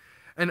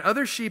 and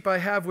other sheep I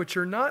have which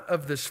are not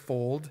of this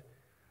fold,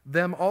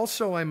 them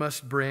also I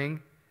must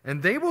bring,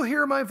 and they will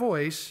hear my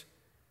voice,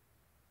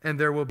 and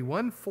there will be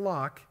one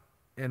flock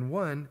and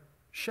one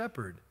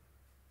shepherd.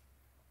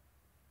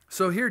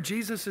 So here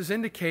Jesus is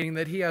indicating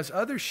that he has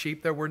other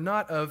sheep that were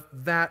not of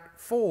that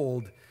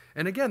fold.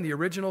 And again, the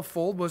original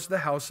fold was the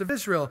house of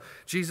Israel.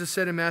 Jesus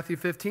said in Matthew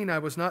 15, I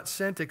was not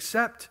sent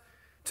except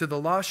to the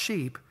lost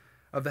sheep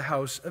of the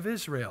house of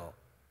Israel.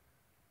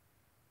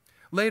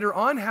 Later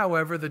on,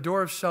 however, the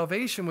door of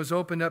salvation was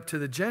opened up to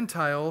the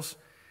Gentiles,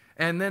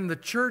 and then the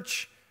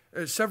church,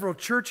 several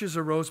churches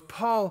arose.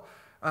 Paul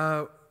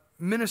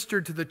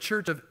ministered to the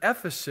church of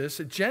Ephesus,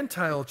 a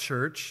Gentile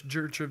church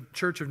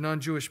of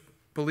non-Jewish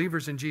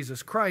believers in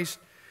Jesus Christ,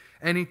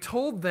 and he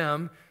told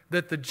them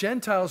that the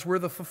Gentiles were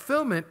the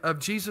fulfillment of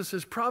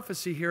Jesus'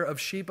 prophecy here of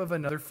sheep of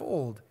another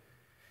fold.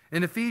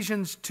 In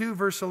Ephesians 2,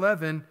 verse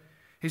 11,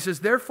 he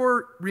says,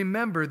 therefore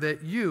remember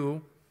that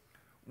you,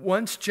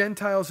 once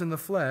Gentiles in the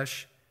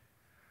flesh,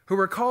 who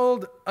were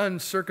called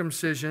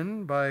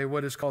uncircumcision by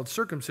what is called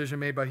circumcision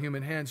made by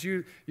human hands,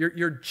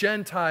 you're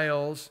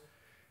Gentiles,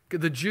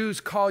 the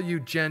Jews call you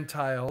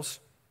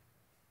Gentiles,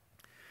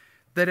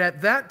 that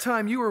at that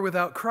time you were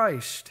without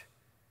Christ.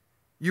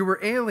 You were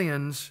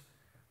aliens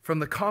from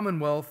the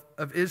commonwealth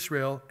of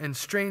Israel and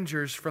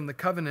strangers from the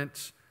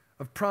covenants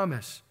of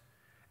promise,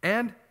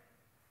 and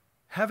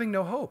having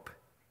no hope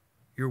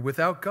you're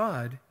without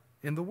God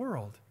in the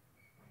world.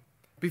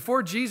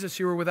 Before Jesus,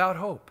 you were without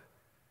hope.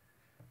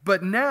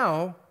 But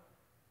now,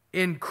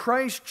 in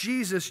Christ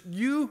Jesus,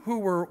 you who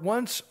were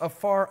once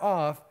afar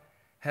off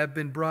have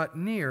been brought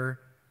near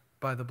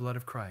by the blood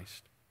of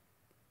Christ.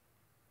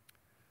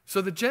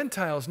 So the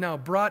Gentiles now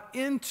brought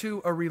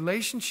into a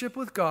relationship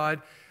with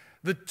God,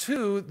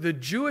 the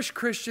Jewish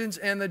Christians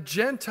and the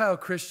Gentile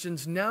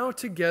Christians now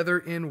together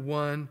in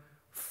one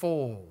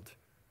fold.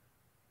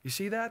 You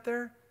see that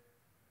there?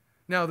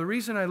 Now, the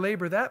reason I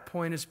labor that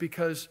point is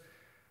because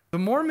the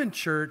Mormon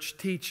Church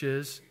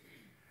teaches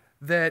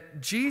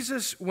that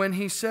Jesus, when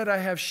he said, I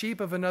have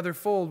sheep of another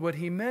fold, what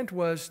he meant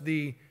was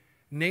the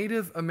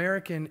Native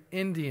American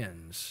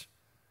Indians,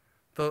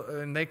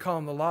 and they call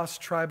them the lost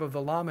tribe of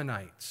the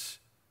Lamanites.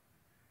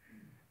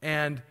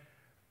 And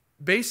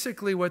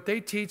basically what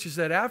they teach is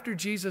that after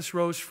Jesus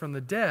rose from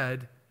the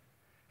dead,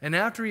 and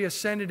after he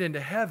ascended into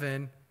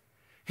heaven,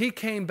 he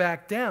came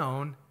back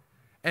down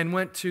and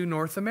went to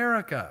North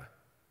America.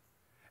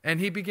 And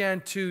he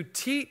began to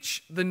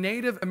teach the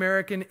Native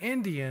American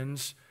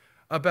Indians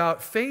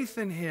about faith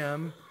in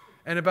him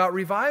and about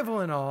revival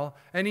and all.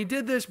 And he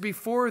did this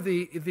before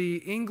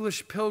the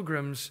English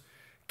pilgrims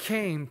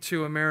came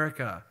to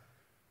America.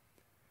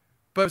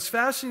 But what's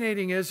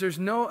fascinating is there's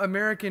no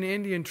American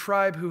Indian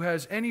tribe who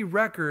has any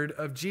record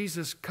of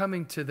Jesus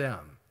coming to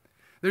them.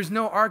 There's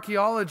no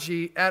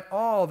archaeology at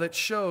all that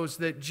shows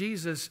that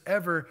Jesus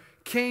ever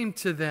came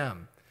to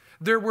them.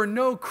 There were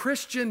no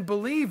Christian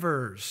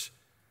believers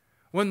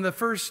when the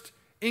first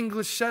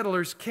English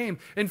settlers came.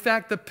 In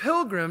fact, the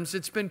pilgrims,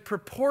 it's been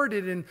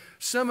purported in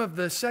some of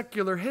the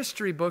secular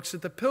history books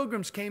that the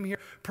pilgrims came here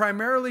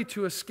primarily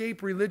to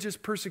escape religious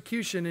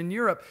persecution in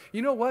Europe.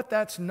 You know what?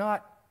 That's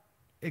not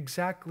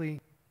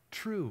exactly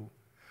true.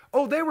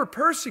 Oh, they were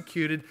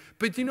persecuted,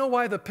 but you know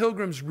why the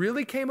pilgrims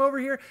really came over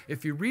here?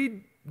 If you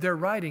read their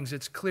writings,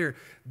 it's clear.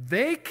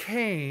 They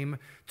came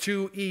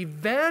to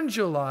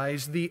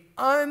evangelize the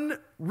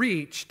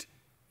unreached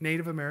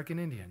Native American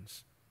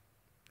Indians.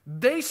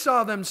 They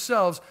saw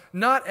themselves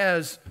not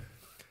as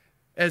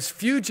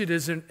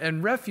fugitives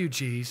and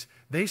refugees.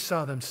 They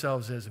saw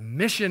themselves as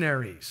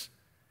missionaries.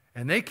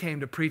 And they came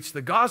to preach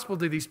the gospel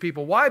to these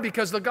people. Why?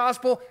 Because the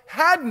gospel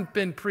hadn't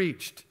been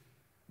preached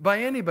by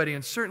anybody,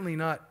 and certainly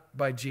not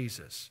by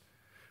Jesus.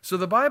 So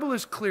the Bible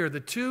is clear. The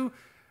two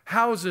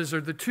houses or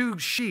the two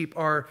sheep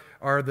are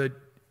the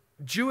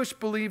Jewish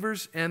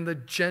believers and the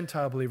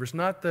Gentile believers,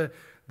 not the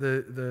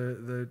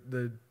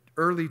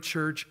early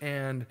church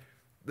and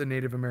the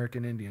Native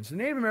American Indians. The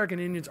Native American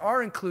Indians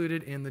are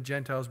included in the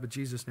Gentiles, but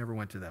Jesus never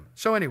went to them.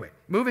 So anyway,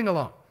 moving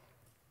along.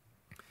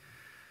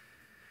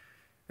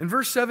 In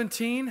verse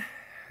 17,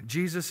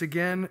 Jesus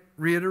again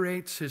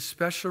reiterates his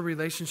special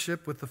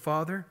relationship with the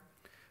Father.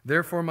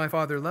 Therefore my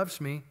Father loves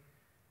me,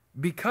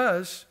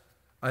 because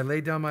I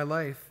laid down my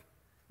life,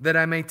 that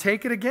I may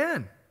take it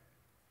again.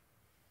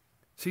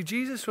 See,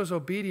 Jesus was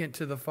obedient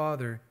to the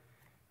Father,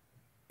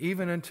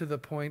 even unto the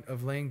point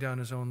of laying down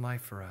his own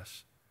life for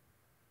us.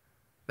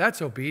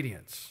 That's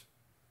obedience.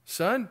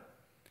 Son,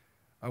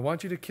 I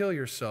want you to kill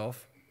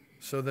yourself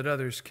so that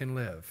others can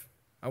live.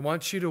 I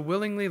want you to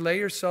willingly lay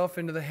yourself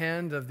into the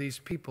hand of these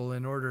people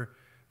in order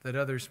that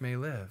others may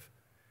live.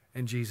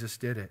 And Jesus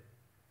did it.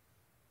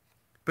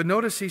 But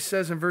notice he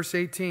says in verse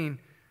 18,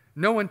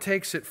 no one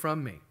takes it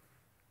from me.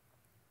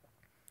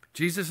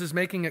 Jesus is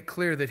making it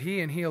clear that he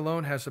and he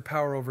alone has the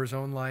power over his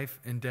own life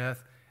and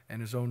death and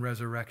his own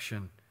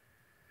resurrection.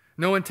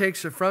 No one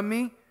takes it from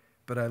me,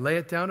 but I lay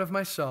it down of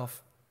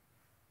myself.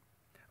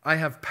 I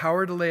have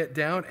power to lay it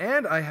down,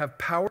 and I have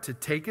power to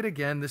take it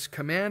again. This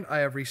command I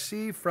have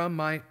received from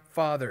my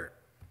Father.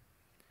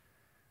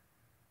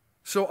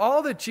 So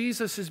all that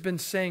Jesus has been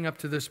saying up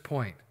to this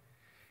point,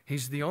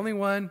 he's the only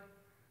one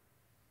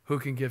who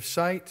can give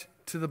sight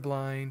to the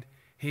blind.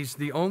 He's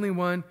the only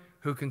one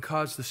who can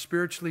cause the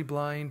spiritually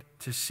blind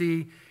to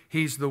see.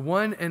 He's the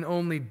one and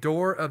only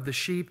door of the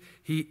sheep.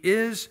 He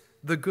is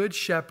the good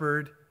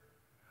shepherd.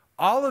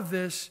 All of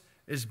this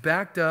is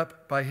backed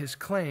up by his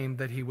claim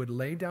that he would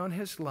lay down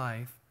his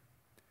life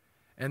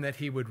and that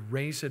he would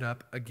raise it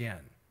up again.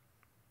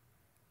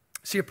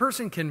 See, a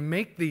person can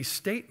make these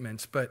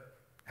statements, but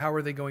how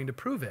are they going to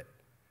prove it?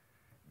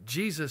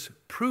 Jesus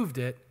proved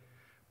it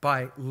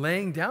by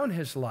laying down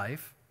his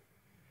life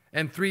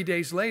and 3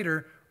 days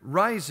later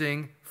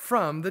rising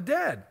from the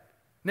dead.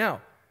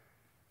 Now,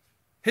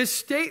 his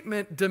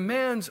statement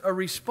demands a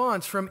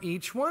response from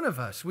each one of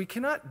us. We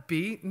cannot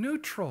be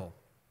neutral.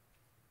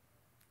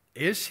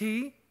 Is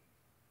he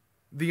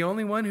the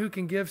only one who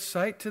can give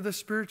sight to the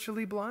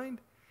spiritually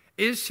blind?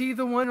 Is he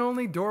the one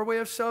only doorway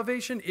of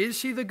salvation?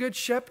 Is he the good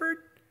shepherd?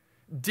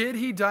 Did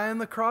he die on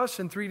the cross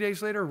and 3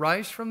 days later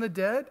rise from the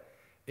dead?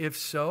 If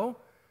so,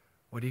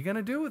 what are you going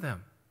to do with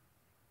him?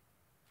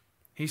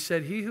 He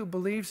said, he who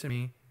believes in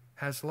me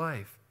has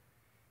life.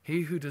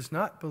 He who does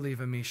not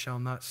believe in me shall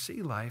not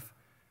see life,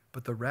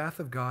 but the wrath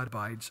of God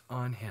abides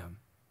on him.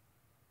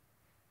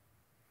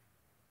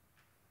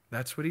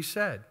 That's what he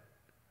said.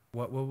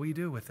 What will we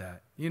do with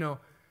that? You know,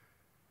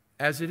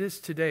 as it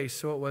is today,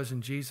 so it was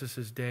in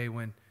Jesus' day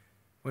when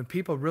when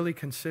people really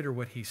consider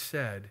what he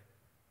said,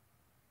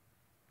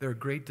 there are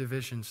great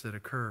divisions that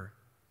occur.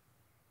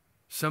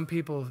 Some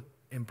people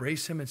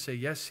embrace him and say,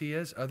 yes, he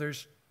is.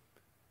 Others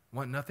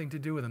want nothing to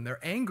do with him. They're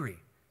angry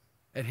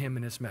at him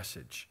and his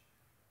message.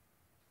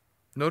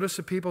 Notice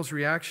the people's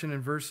reaction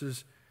in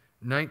verses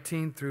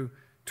 19 through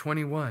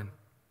 21.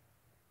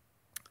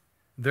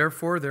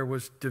 Therefore, there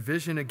was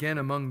division again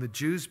among the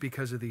Jews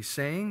because of these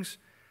sayings.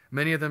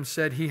 Many of them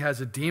said, he has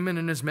a demon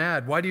and is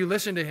mad. Why do you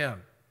listen to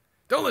him?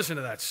 Don't listen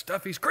to that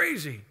stuff. He's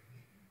crazy.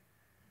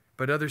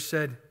 But others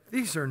said,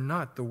 these are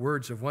not the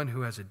words of one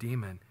who has a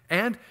demon.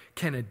 And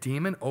can a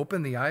demon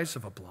open the eyes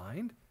of a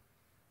blind?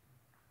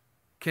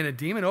 Can a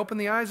demon open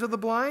the eyes of the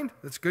blind?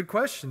 That's a good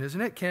question,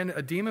 isn't it? Can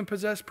a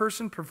demon-possessed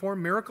person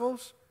perform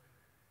miracles?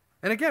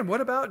 And again,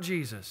 what about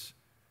Jesus?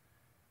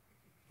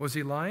 Was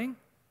he lying?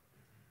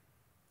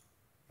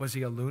 Was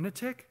he a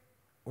lunatic?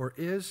 Or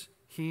is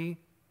he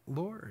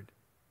Lord?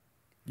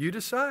 You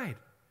decide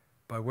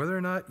by whether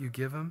or not you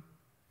give him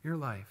your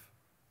life.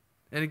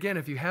 And again,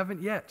 if you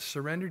haven't yet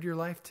surrendered your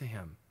life to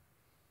him,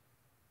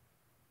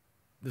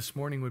 this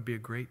morning would be a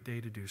great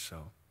day to do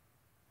so.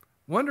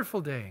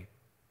 Wonderful day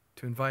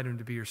to invite him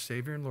to be your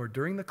Savior and Lord.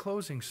 During the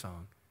closing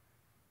song,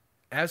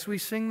 as we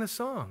sing the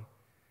song,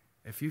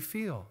 if you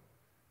feel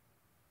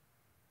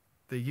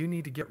that you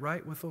need to get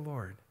right with the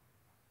Lord,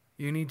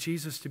 you need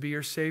Jesus to be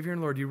your Savior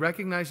and Lord, you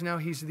recognize now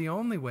he's the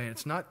only way.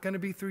 It's not going to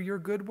be through your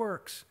good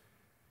works,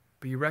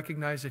 but you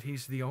recognize that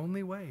he's the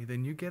only way.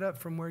 Then you get up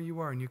from where you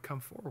are and you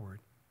come forward.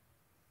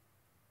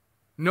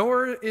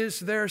 Nor is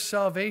there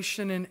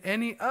salvation in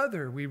any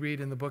other, we read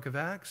in the book of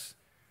Acts.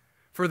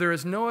 For there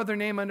is no other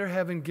name under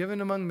heaven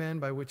given among men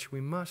by which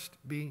we must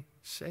be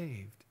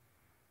saved.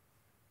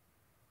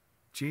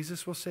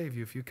 Jesus will save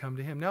you if you come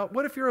to him. Now,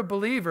 what if you're a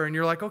believer and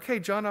you're like, okay,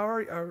 John, I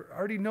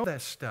already know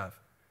that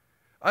stuff.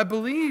 I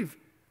believe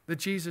that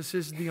Jesus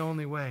is the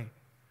only way.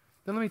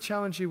 Then let me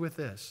challenge you with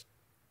this.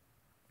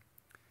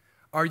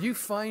 Are you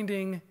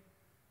finding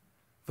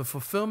the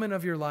fulfillment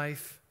of your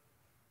life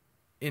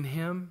in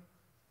him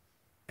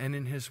and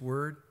in his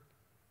word?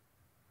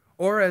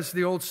 Or as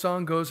the old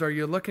song goes, are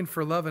you looking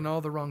for love in all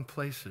the wrong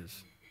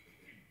places?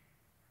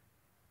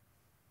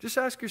 Just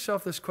ask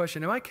yourself this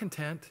question. Am I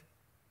content?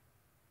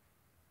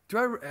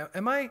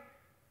 Am I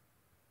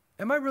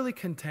really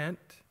content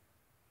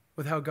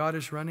with how God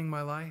is running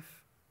my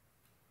life?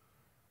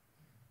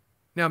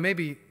 Now,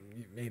 maybe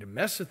you made a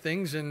mess of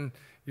things and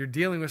you're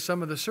dealing with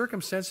some of the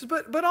circumstances,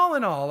 but all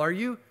in all, are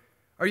you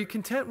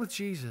content with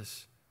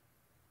Jesus?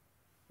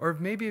 Or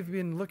maybe you've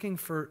been looking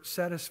for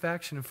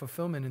satisfaction and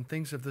fulfillment in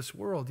things of this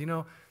world. You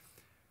know,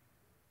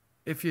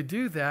 if you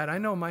do that, I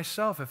know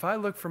myself, if I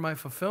look for my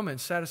fulfillment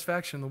and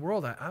satisfaction in the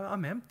world,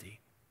 I'm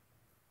empty.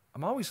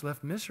 I'm always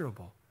left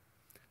miserable.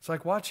 It's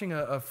like watching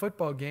a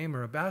football game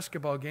or a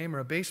basketball game or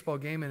a baseball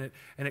game, and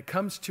it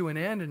comes to an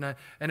end,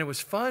 and it was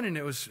fun and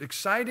it was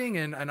exciting,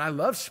 and I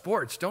love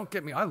sports. Don't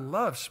get me, I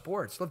love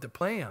sports, love to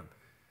play them.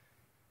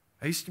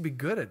 I used to be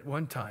good at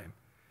one time,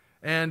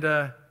 and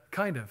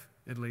kind of,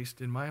 at least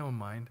in my own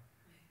mind,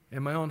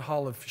 in my own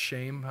hall of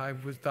shame,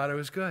 thought I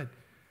was good.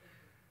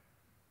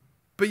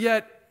 But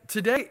yet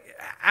today,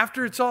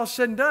 after it's all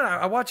said and done,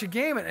 I watch a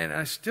game and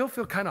I still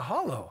feel kind of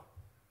hollow.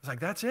 It's like,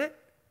 that's it?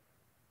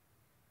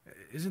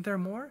 Isn't there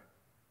more?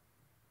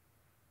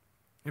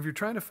 If you're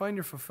trying to find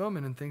your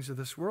fulfillment in things of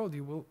this world,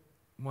 you will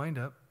wind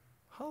up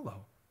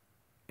hollow,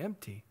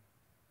 empty.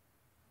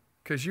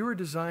 Because you were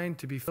designed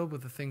to be filled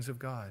with the things of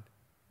God.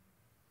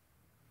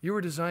 You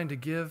were designed to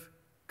give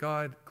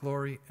God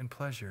glory and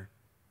pleasure.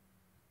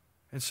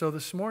 And so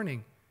this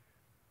morning,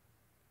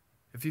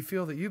 if you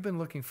feel that you've been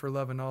looking for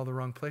love in all the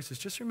wrong places,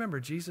 just remember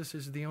Jesus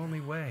is the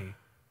only way.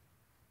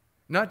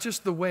 Not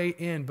just the way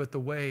in, but the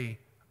way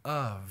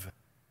of.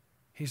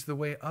 He's the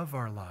way of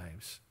our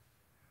lives.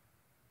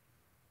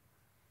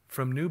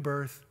 From new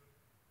birth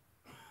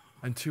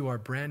unto our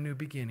brand new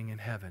beginning in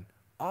heaven.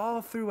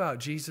 All throughout,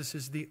 Jesus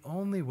is the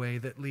only way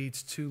that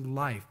leads to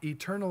life,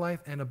 eternal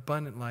life and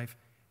abundant life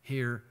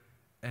here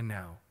and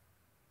now.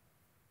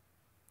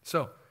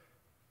 So,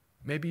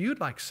 maybe you'd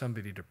like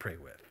somebody to pray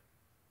with.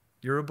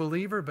 You're a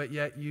believer, but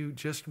yet you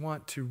just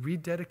want to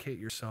rededicate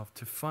yourself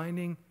to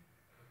finding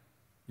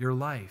your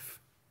life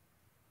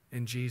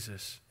in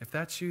Jesus. If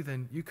that's you,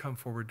 then you come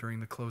forward during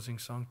the closing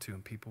song too,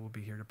 and people will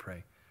be here to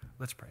pray.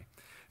 Let's pray.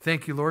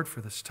 Thank you, Lord,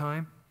 for this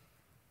time.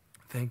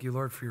 Thank you,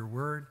 Lord, for your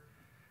word.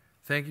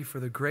 Thank you for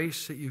the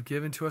grace that you've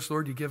given to us.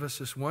 Lord, you give us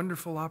this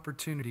wonderful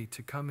opportunity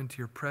to come into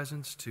your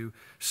presence, to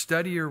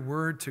study your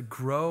word, to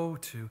grow,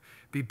 to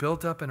be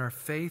built up in our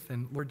faith.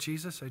 And Lord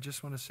Jesus, I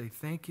just want to say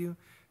thank you,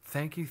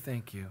 thank you,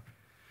 thank you.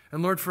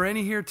 And Lord, for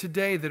any here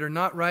today that are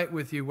not right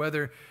with you,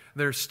 whether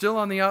they're still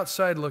on the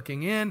outside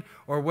looking in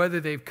or whether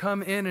they've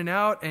come in and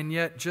out and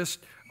yet just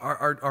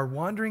are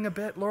wandering a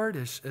bit, Lord,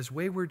 as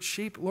wayward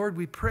sheep, Lord,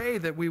 we pray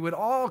that we would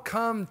all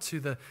come to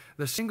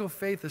the single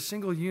faith, the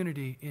single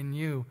unity in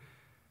you.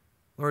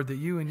 Lord, that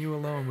you and you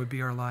alone would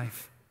be our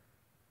life.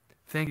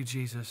 Thank you,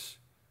 Jesus,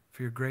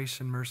 for your grace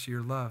and mercy,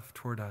 your love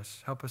toward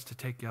us. Help us to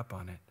take you up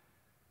on it.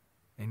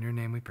 In your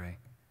name we pray.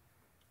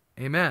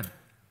 Amen.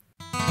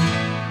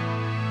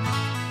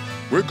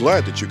 We're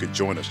glad that you could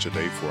join us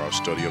today for our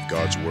study of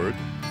God's Word.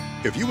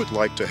 If you would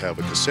like to have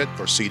a cassette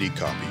or CD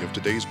copy of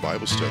today's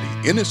Bible study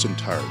in its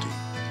entirety,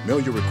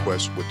 mail your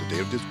request with the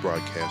date of this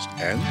broadcast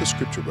and the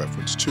scripture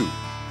reference to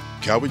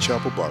Calvary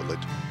Chapel, Bartlett,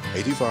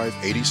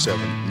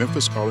 8587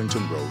 Memphis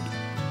Arlington Road,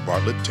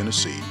 Bartlett,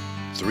 Tennessee,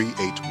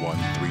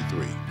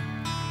 38133.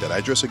 That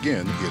address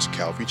again is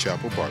Calvary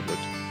Chapel, Bartlett,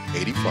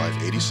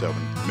 8587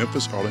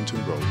 Memphis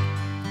Arlington Road,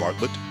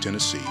 Bartlett,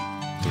 Tennessee,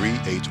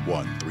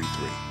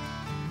 38133.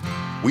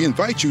 We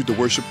invite you to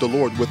worship the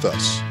Lord with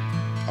us.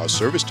 Our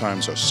service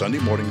times are Sunday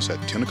mornings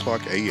at 10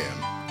 o'clock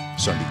a.m.,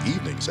 Sunday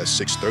evenings at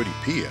 6:30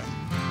 p.m.,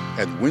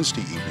 and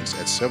Wednesday evenings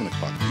at 7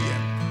 o'clock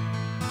p.m.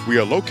 We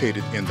are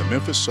located in the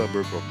Memphis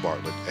suburb of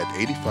Bartlett at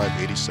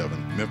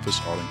 8587 Memphis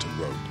Arlington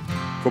Road.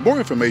 For more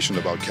information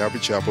about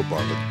Calvary Chapel,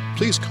 Bartlett,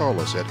 please call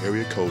us at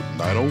area code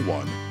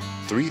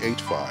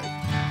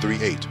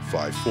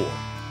 901-385-3854.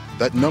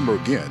 That number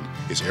again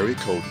is area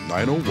code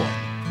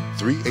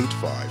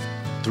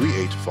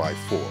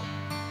 901-385-3854.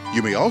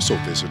 You may also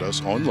visit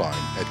us online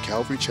at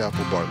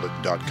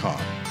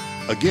calvarychapelbartlett.com.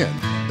 Again,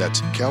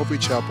 that's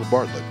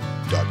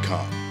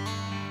calvarychapelbartlett.com.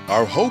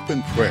 Our hope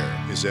and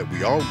prayer is that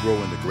we all grow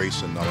in the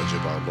grace and knowledge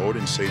of our Lord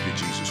and Savior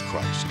Jesus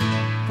Christ.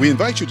 We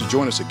invite you to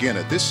join us again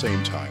at this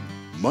same time,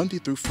 Monday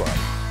through Friday,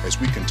 as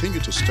we continue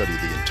to study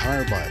the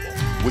entire Bible,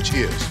 which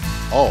is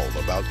all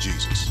about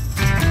Jesus.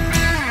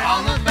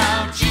 All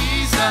about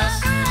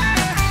Jesus.